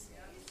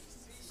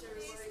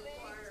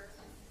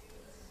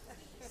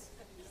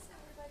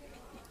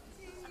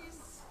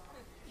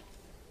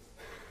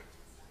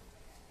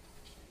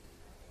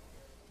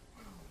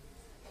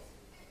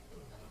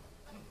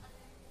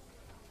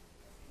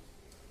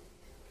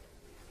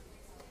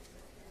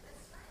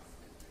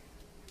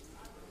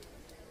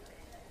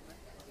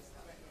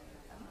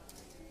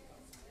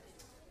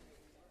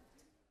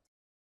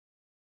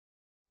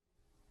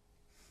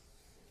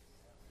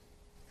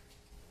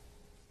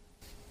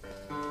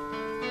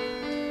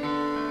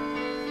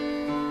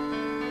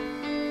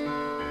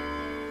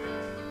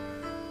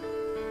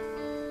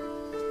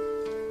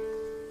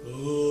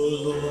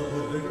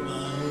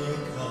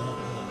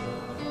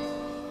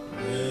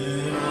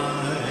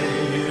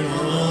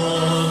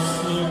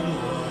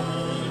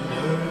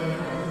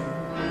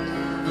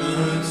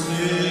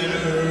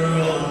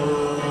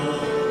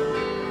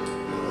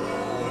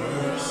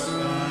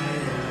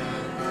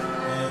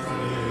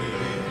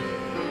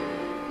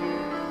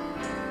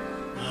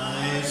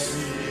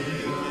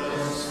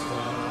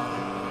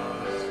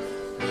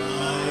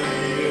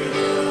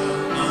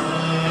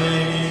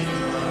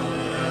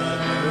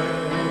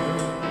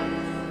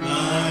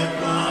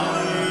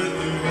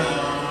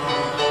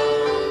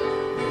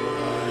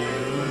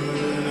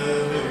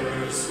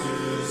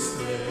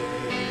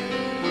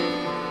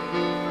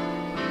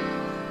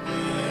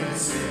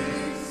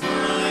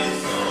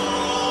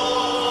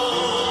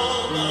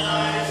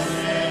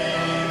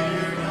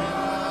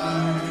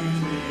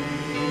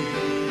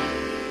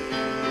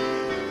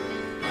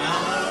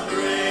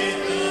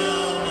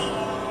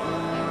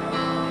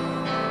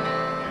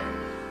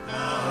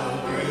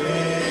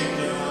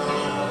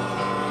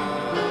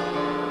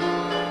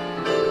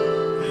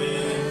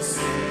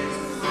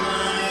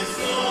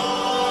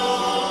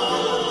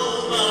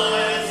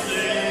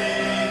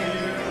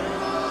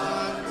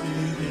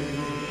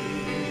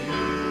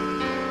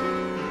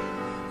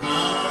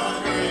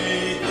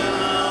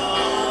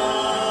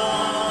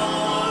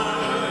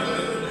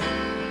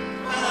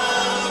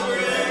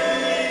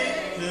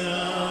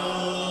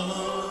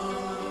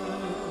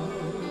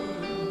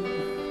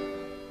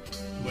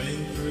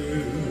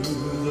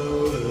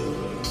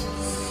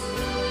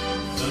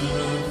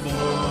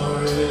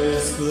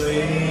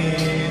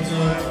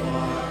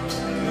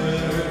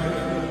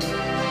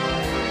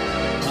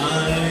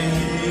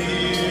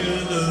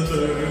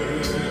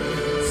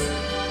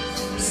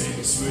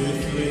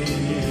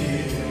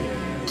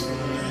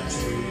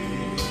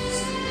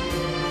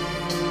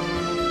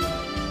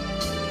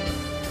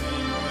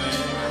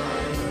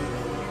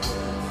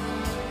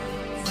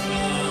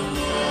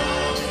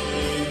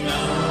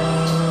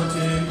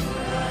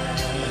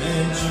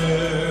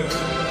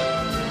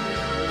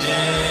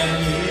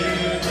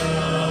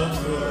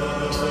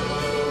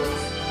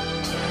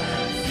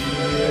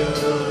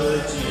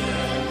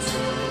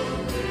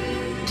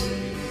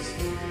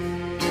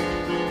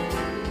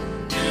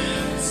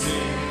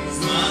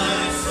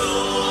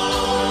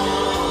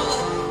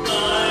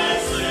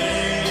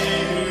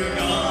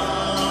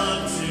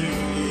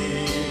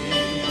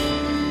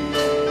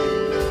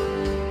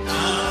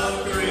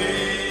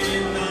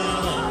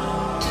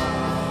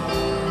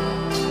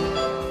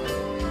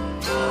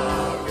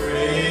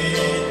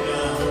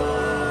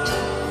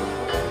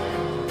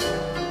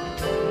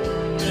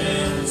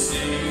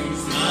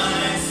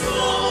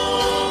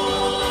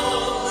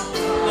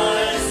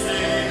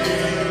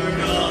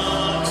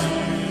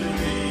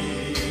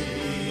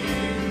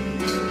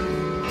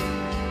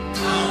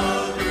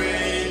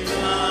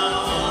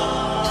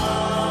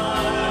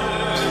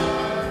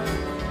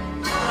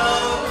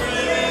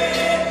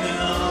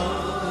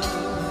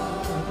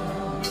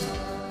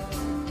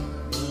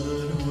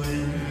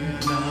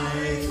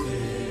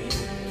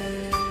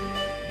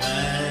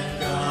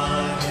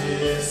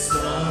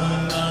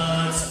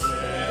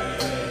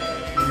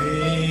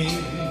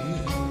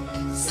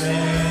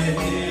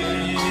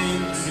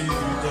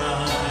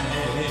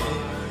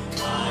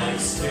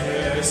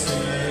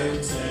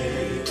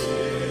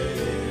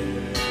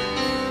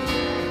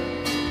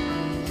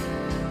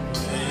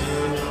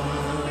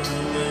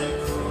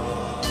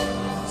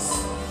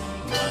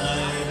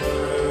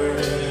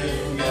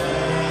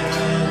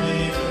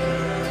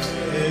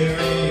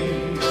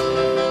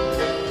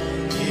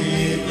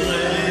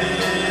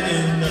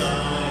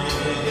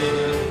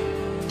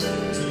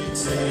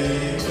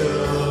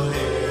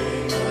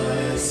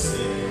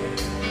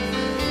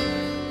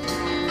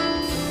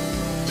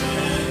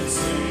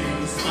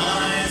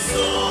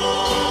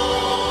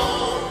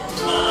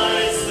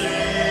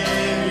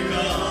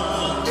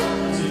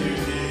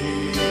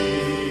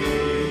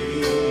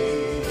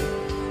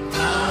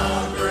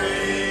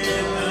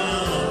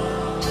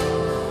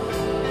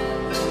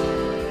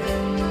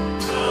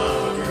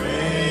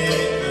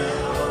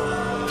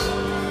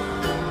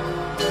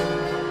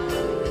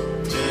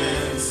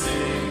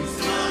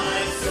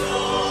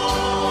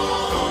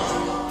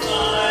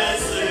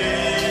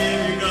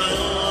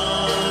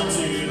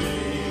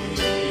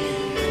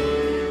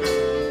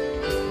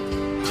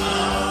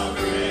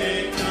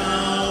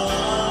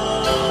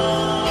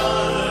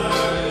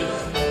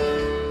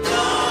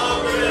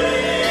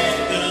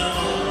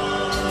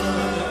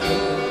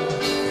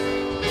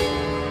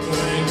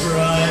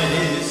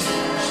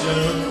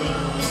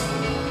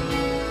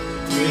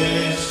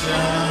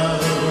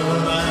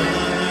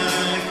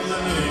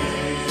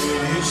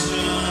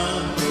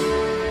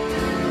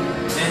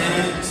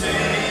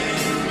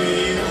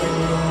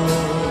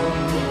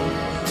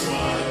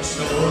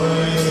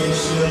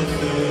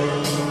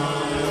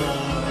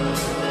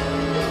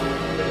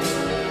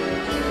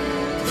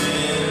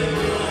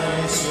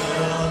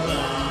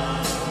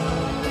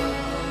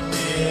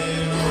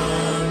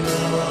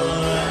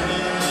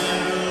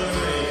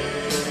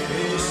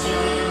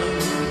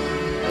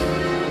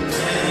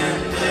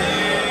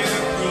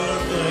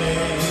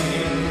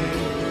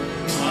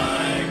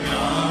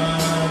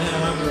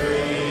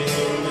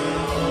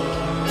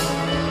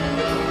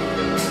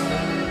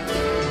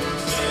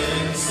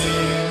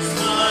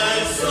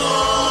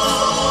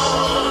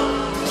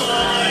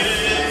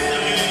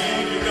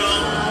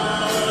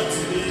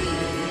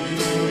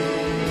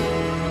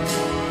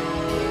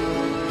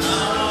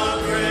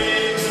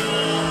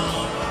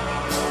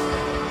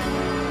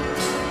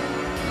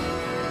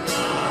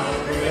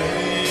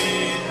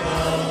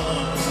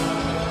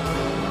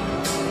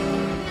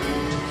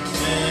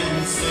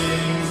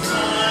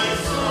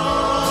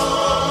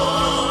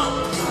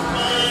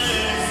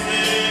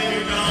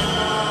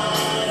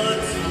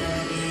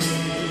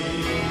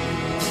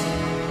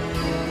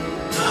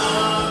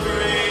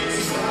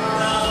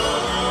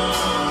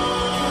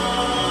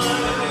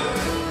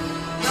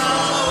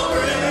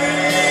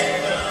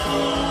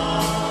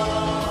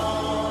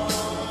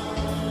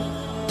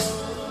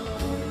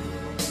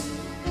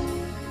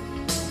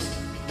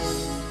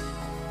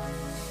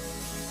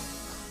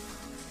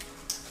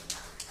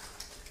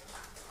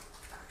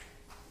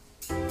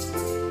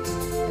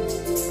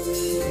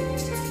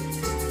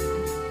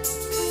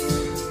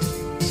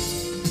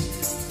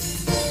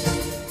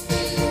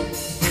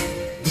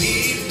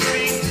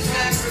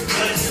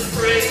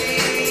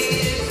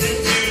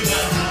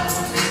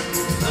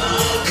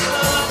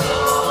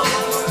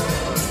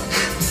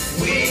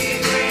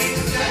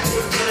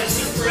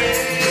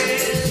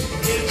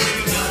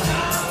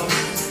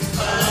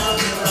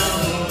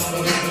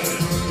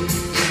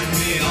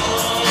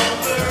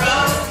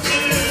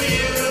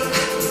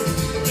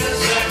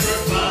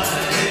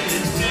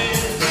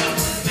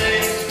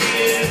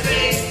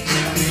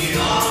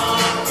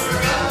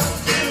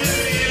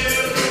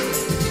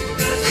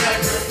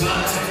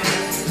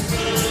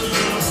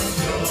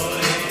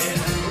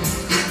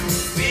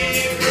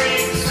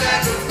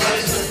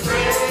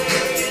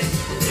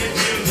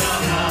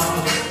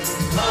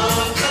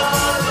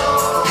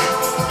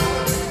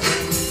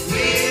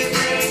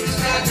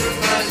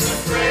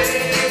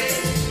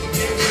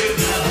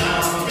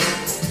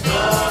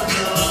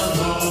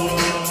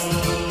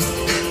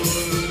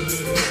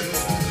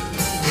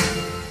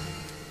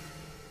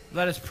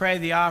 us pray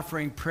the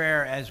offering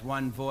prayer as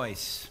one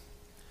voice.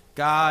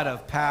 God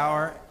of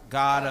power,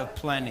 God of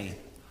plenty,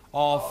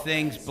 all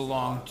things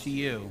belong to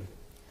you.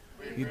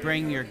 You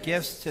bring your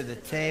gifts to the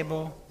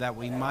table that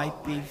we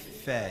might be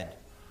fed.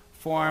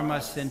 Form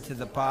us into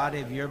the body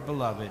of your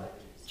beloved,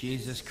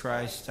 Jesus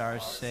Christ our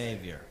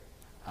Savior.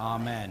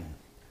 Amen.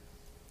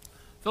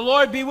 The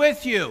Lord be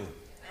with you.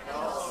 And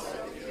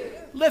also with you.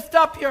 Lift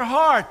up your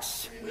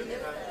hearts. We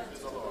lift them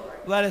to the Lord.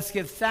 Let us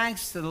give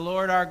thanks to the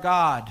Lord our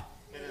God.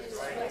 It is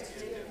right to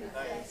give him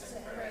thanks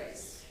and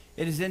praise.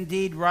 It is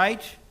indeed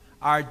right,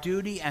 our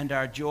duty and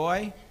our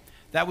joy,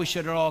 that we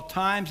should at all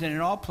times and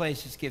in all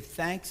places give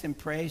thanks and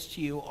praise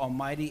to you,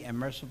 Almighty and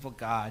merciful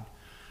God,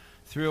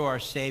 through our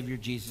Savior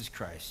Jesus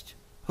Christ,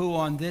 who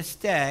on this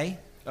day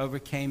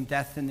overcame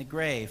death in the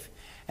grave,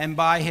 and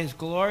by his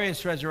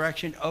glorious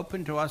resurrection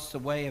opened to us the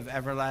way of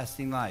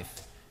everlasting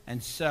life.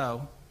 And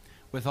so,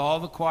 with all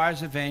the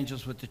choirs of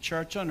angels, with the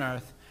church on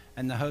earth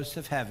and the hosts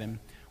of heaven,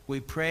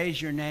 we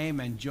praise your name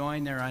and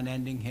join their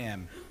unending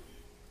hymn.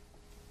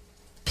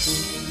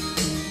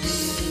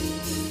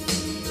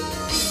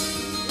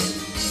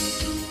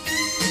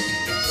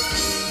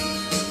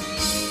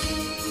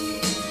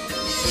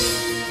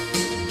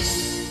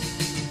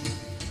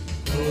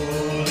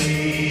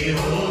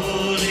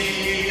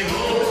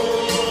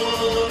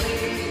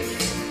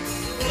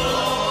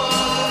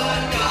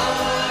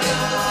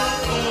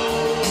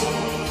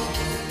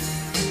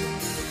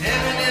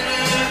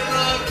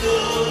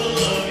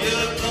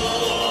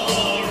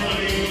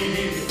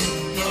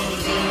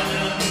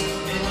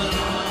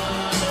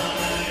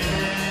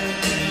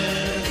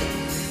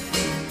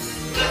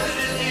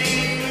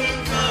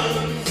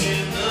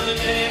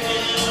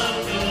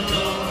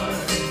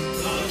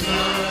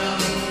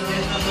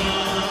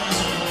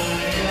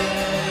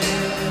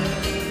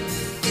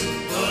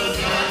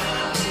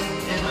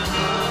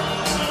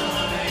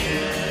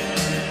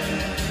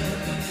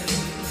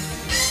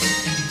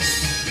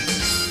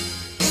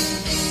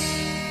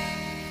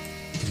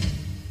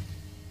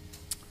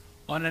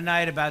 On a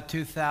night about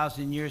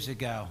 2,000 years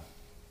ago,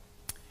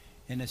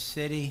 in a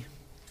city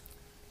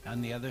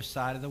on the other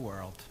side of the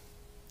world,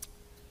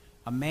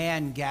 a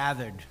man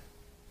gathered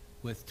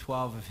with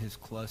 12 of his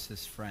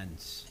closest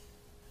friends,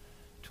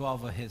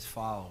 12 of his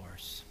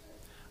followers,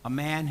 a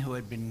man who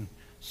had been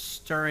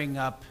stirring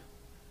up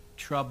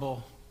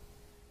trouble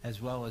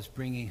as well as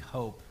bringing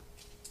hope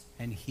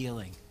and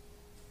healing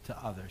to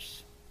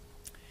others.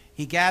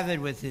 He gathered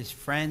with his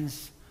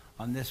friends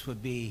on this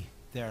would be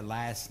their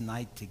last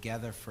night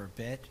together for a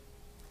bit,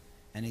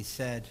 and he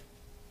said,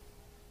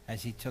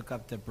 as he took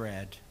up the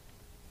bread,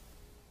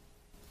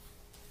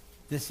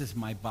 "This is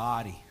my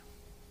body.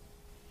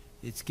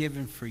 It's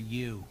given for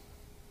you.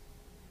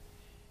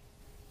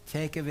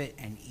 Take of it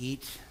and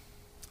eat,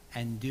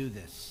 and do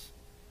this,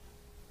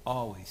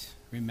 always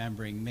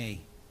remembering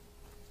me."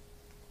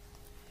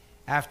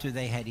 After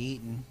they had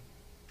eaten,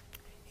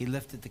 he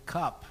lifted the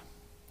cup,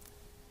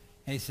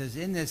 and he says,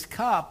 "In this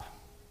cup,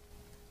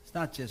 it's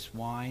not just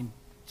wine,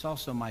 it's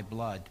also my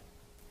blood,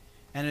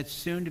 and it's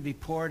soon to be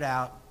poured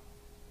out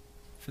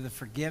for the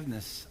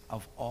forgiveness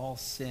of all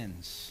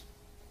sins.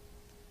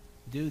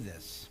 Do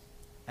this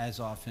as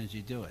often as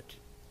you do it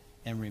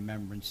in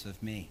remembrance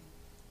of me."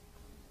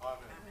 Amen.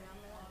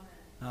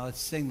 Now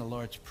let's sing the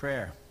Lord's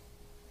Prayer.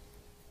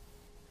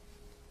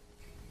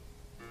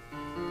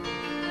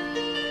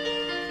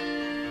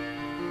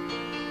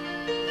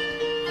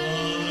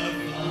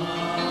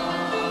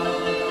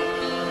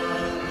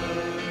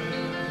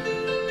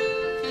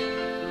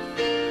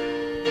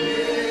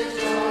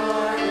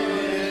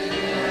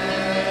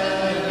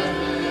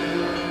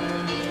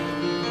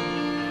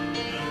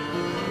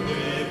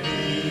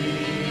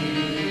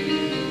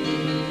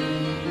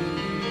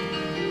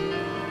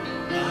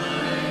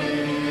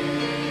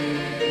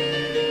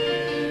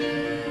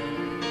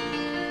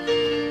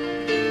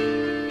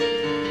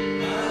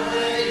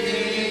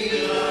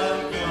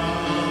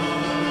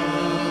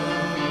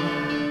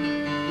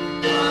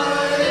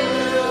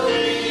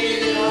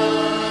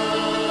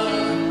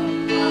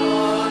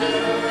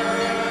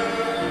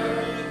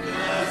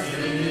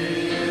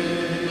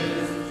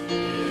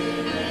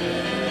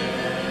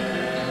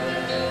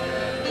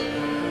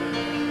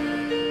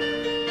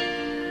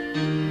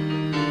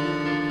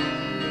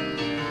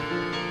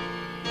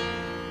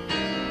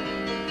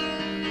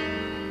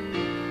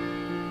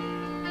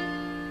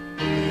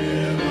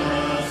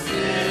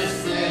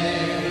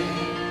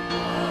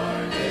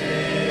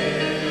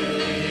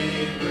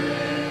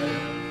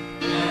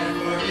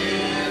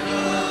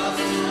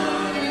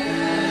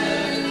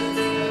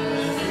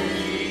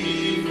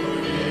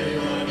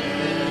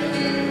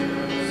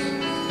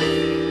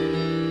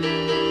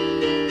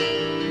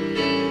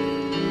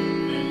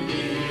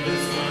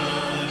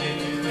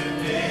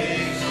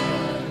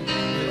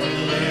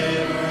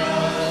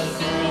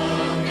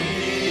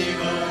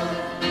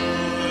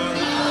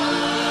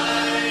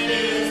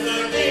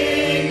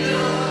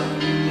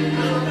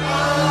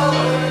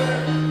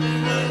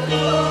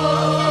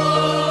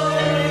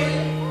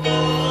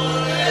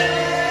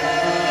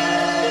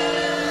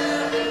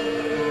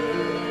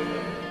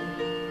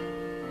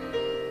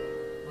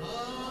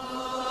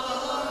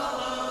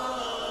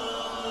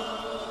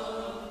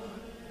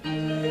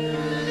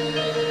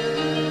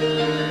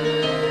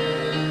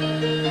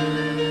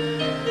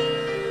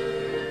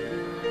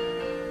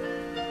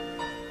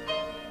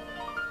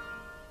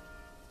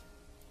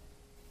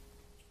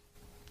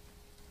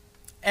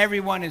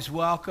 Everyone is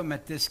welcome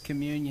at this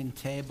communion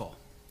table.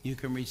 You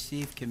can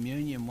receive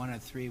communion one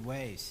of three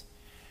ways.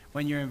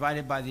 When you're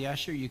invited by the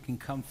usher, you can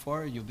come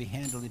forward. You'll be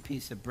handed a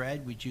piece of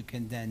bread, which you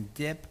can then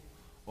dip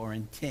or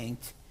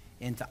intinct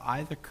into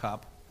either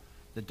cup.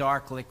 The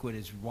dark liquid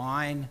is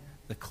wine.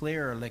 The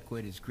clearer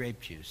liquid is grape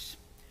juice.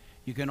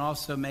 You can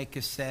also make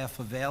yourself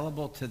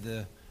available to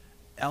the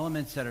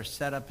elements that are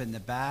set up in the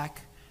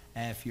back.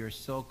 And if you're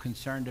still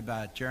concerned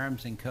about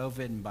germs and COVID,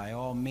 and by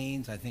all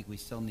means, I think we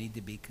still need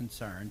to be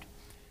concerned,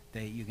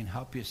 that you can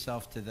help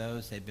yourself to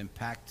those. They've been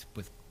packed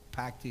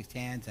these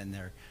hands, and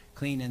they're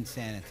clean and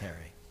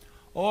sanitary.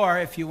 Or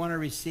if you want to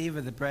receive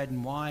of the bread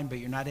and wine, but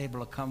you're not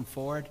able to come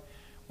forward,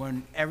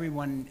 when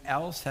everyone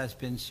else has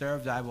been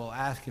served, I will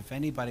ask if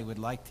anybody would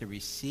like to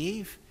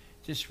receive.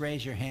 Just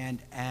raise your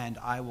hand, and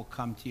I will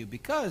come to you,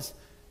 because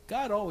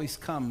God always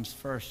comes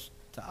first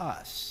to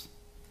us.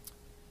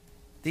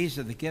 These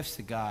are the gifts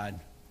of God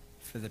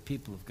for the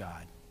people of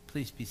God.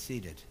 Please be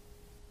seated.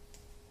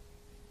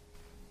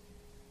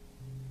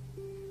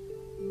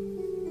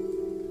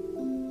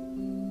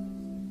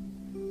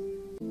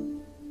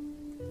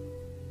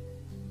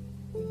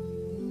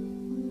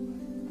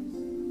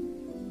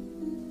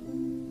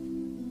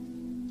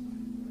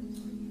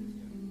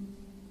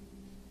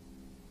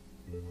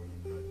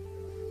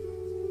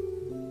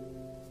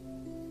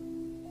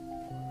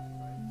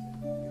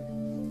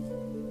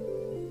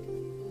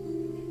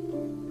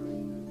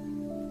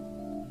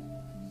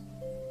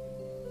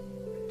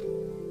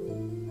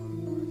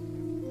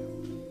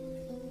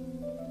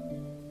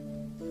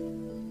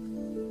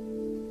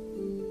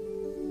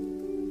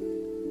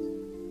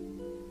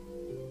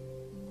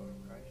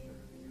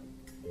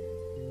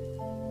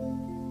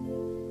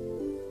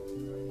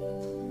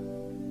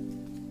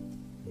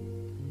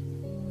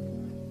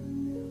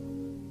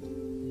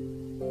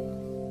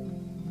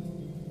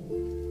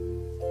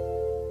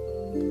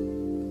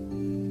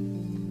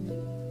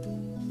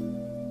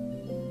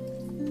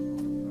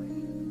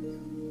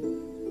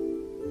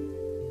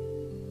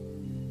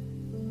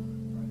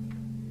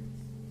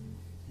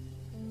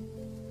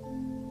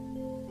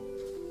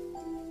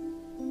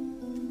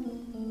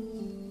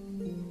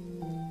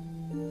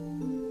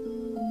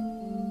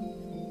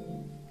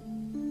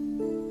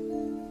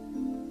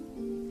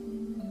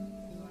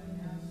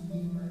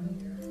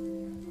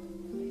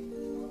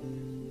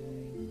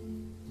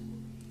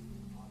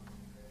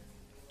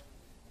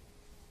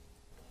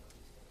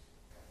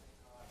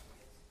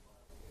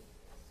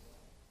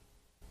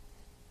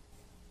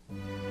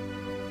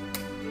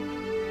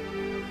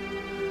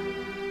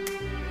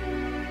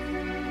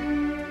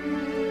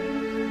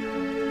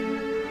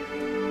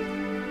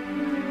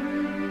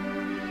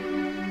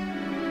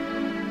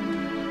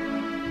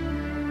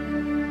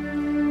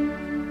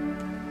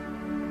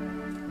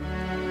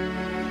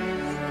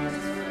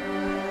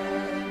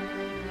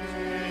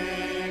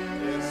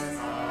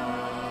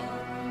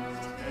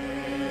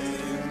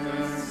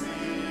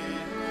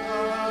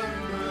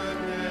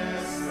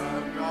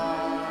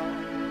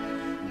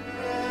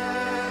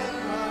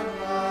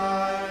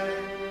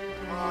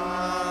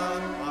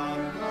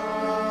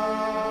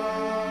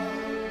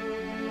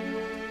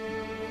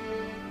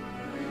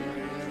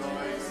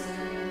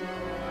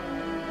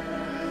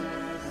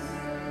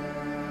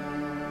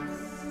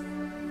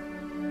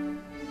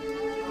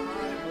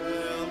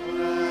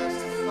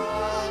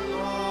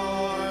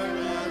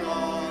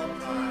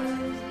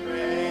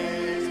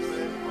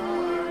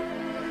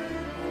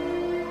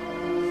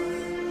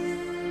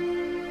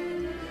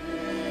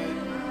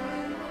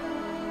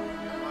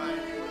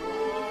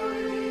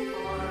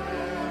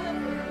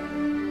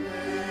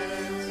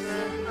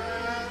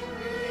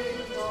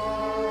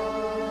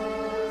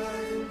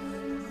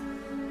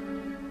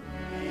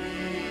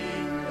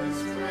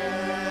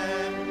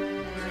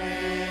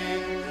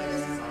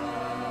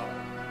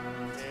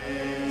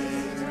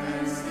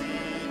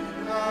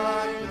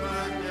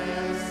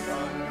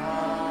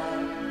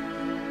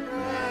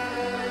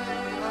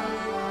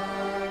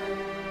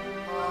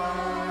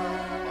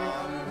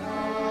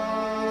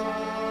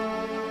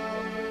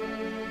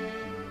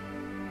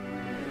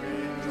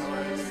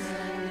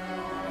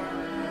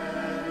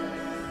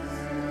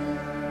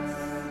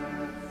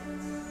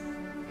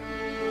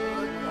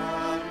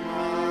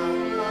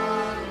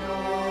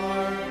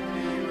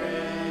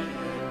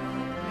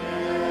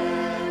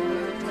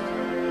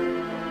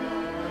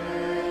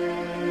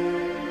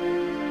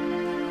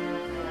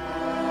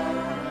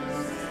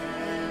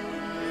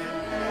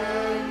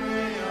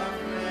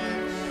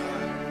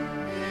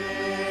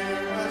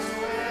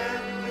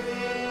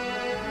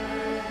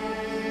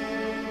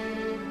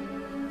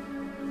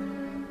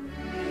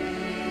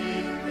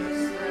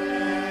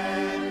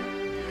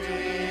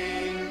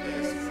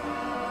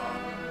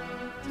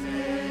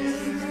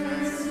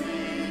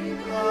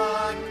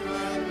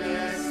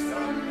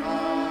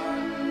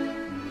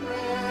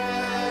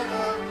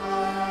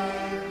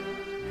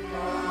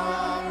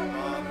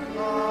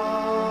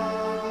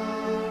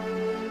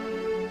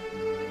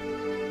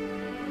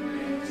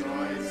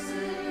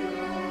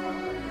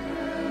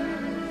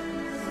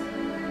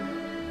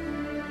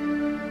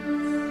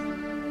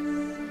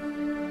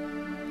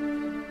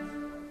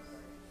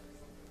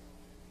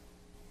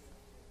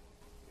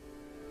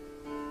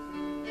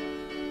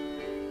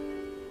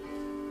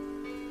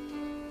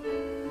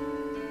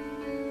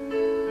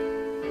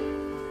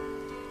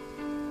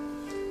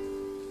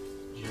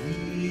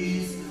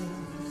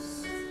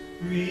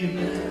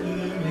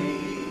 remember me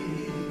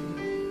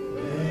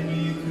when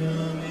you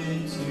come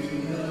into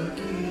your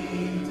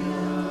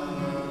kingdom.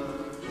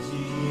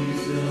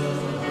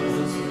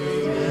 Jesus,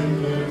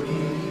 remember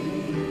me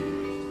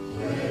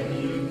when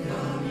you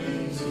come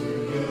into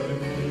your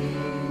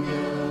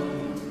kingdom.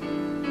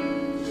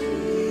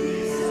 Jesus,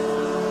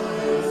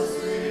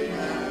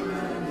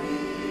 remember me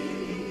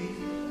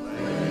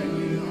when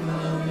you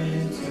come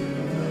into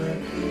your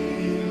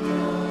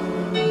kingdom.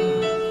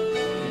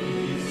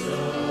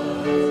 Jesus,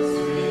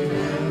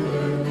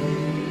 remember me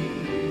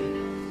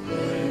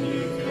when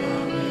you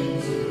come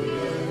into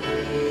your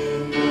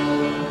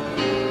kingdom.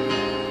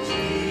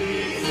 Jesus,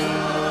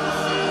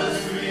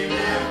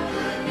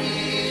 remember me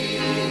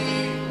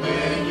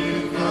when you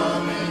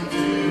come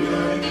into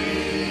your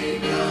kingdom.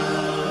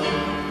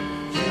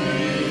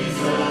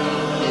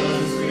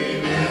 Jesus,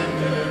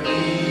 remember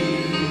me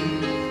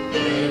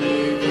when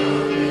you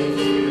come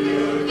into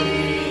your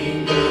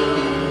kingdom.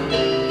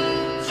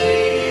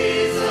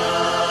 Jesus,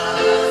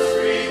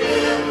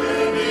 remember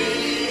me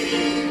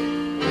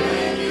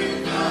when you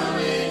come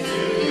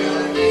into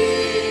your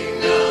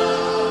kingdom.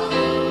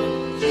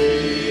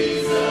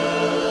 Jesus,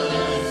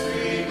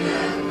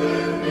 remember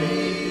me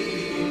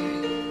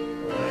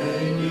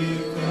when you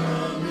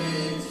come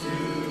into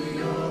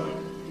your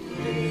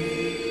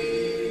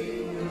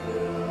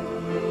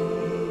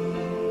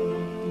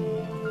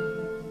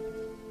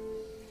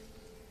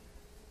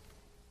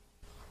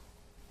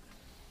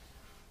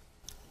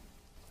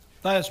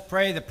Let us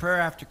pray the prayer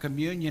after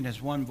communion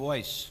as one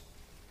voice.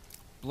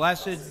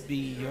 Blessed be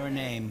your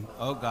name,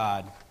 O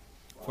God,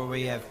 for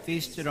we have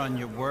feasted on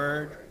your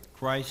word,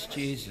 Christ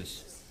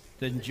Jesus,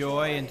 the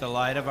joy and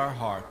delight of our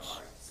hearts.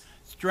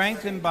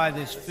 Strengthened by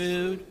this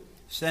food,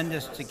 send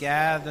us to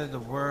gather the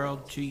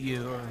world to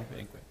you,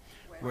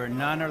 where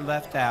none are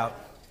left out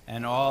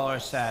and all are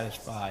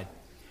satisfied.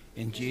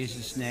 In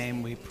Jesus'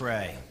 name we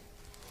pray.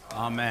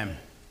 Amen.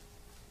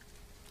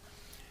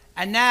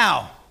 And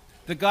now,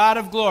 the God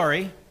of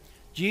glory,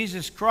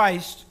 Jesus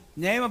Christ,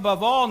 name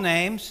above all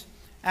names,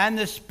 and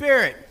the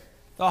Spirit,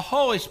 the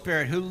Holy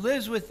Spirit, who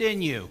lives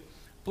within you,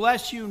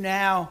 bless you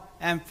now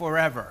and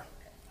forever.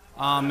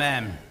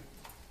 Amen.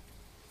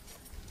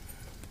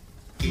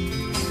 He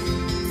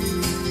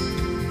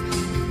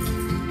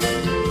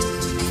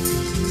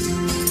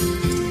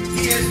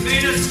has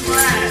made us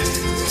glad.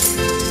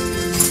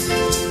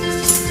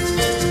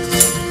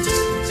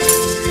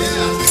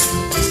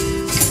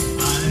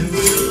 I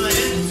will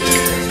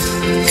rejoice.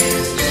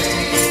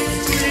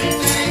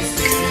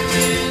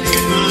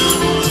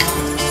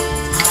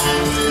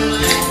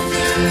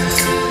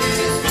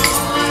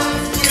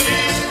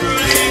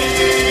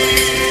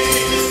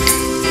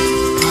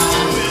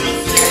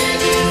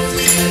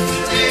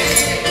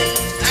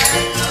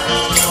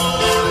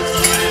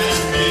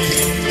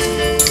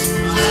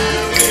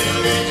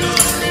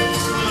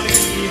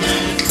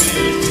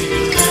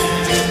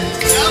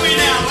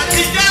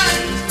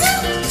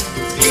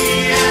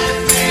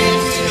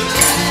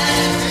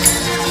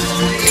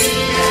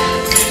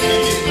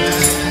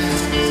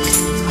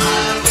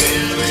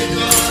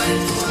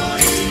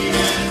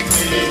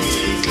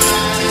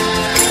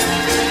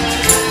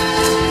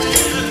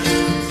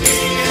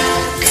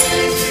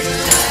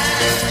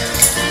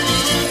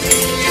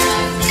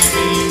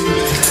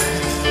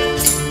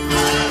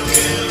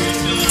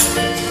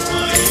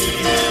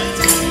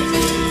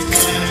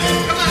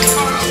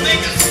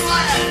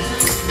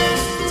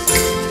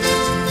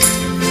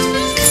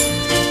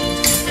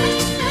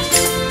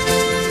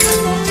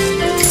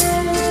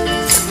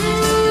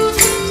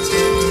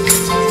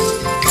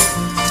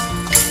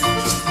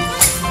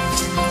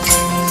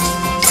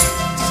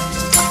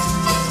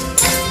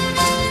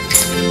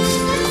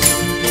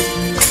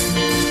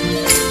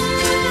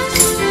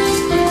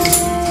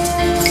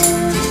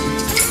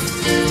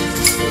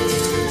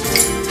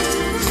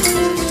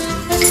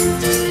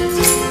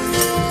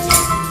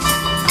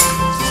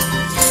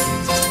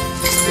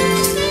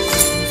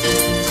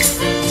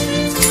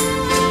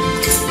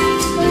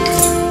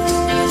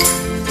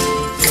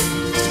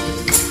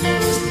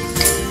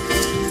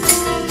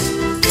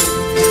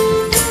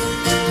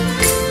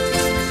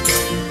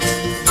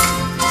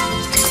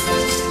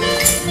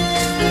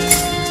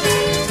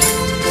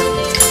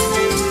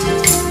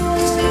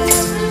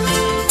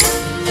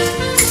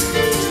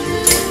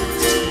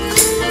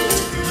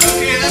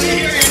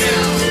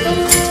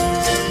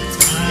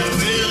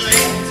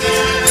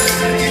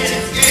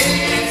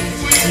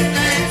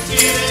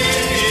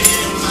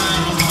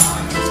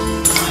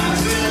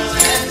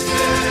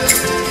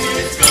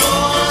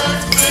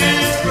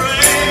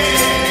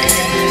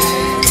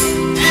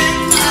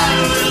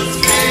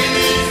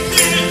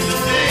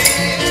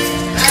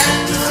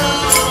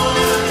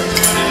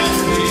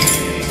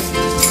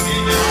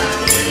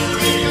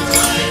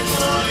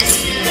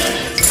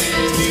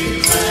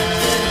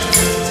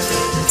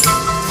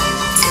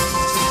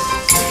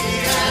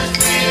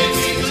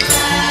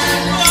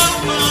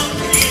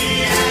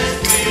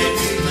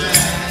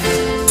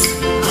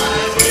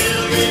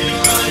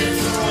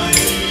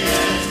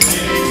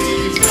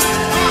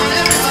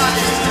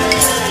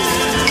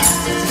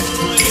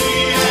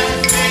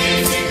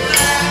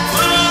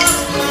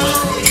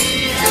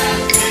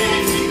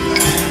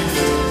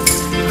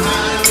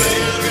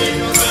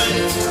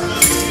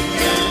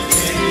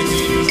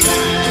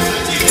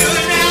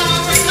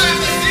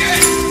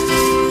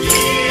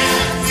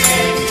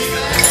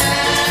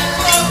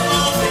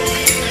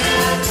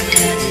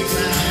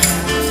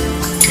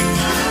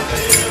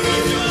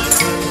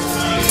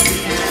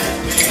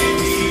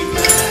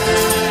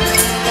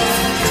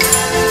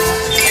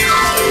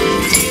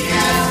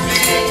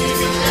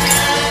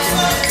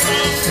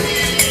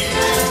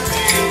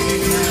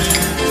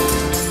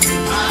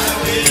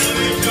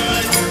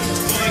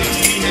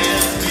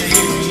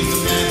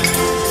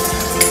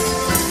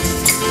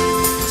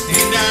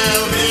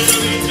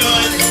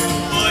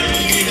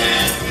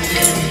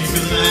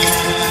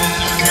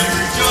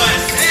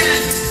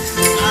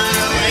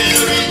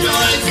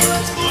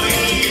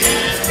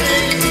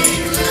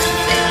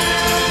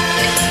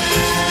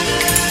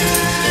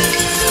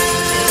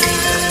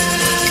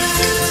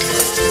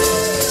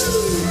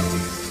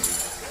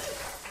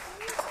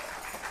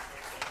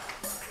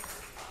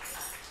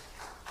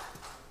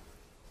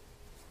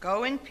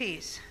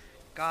 peace.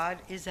 God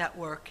is at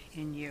work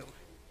in you.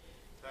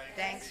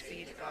 Thanks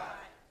be to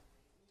God.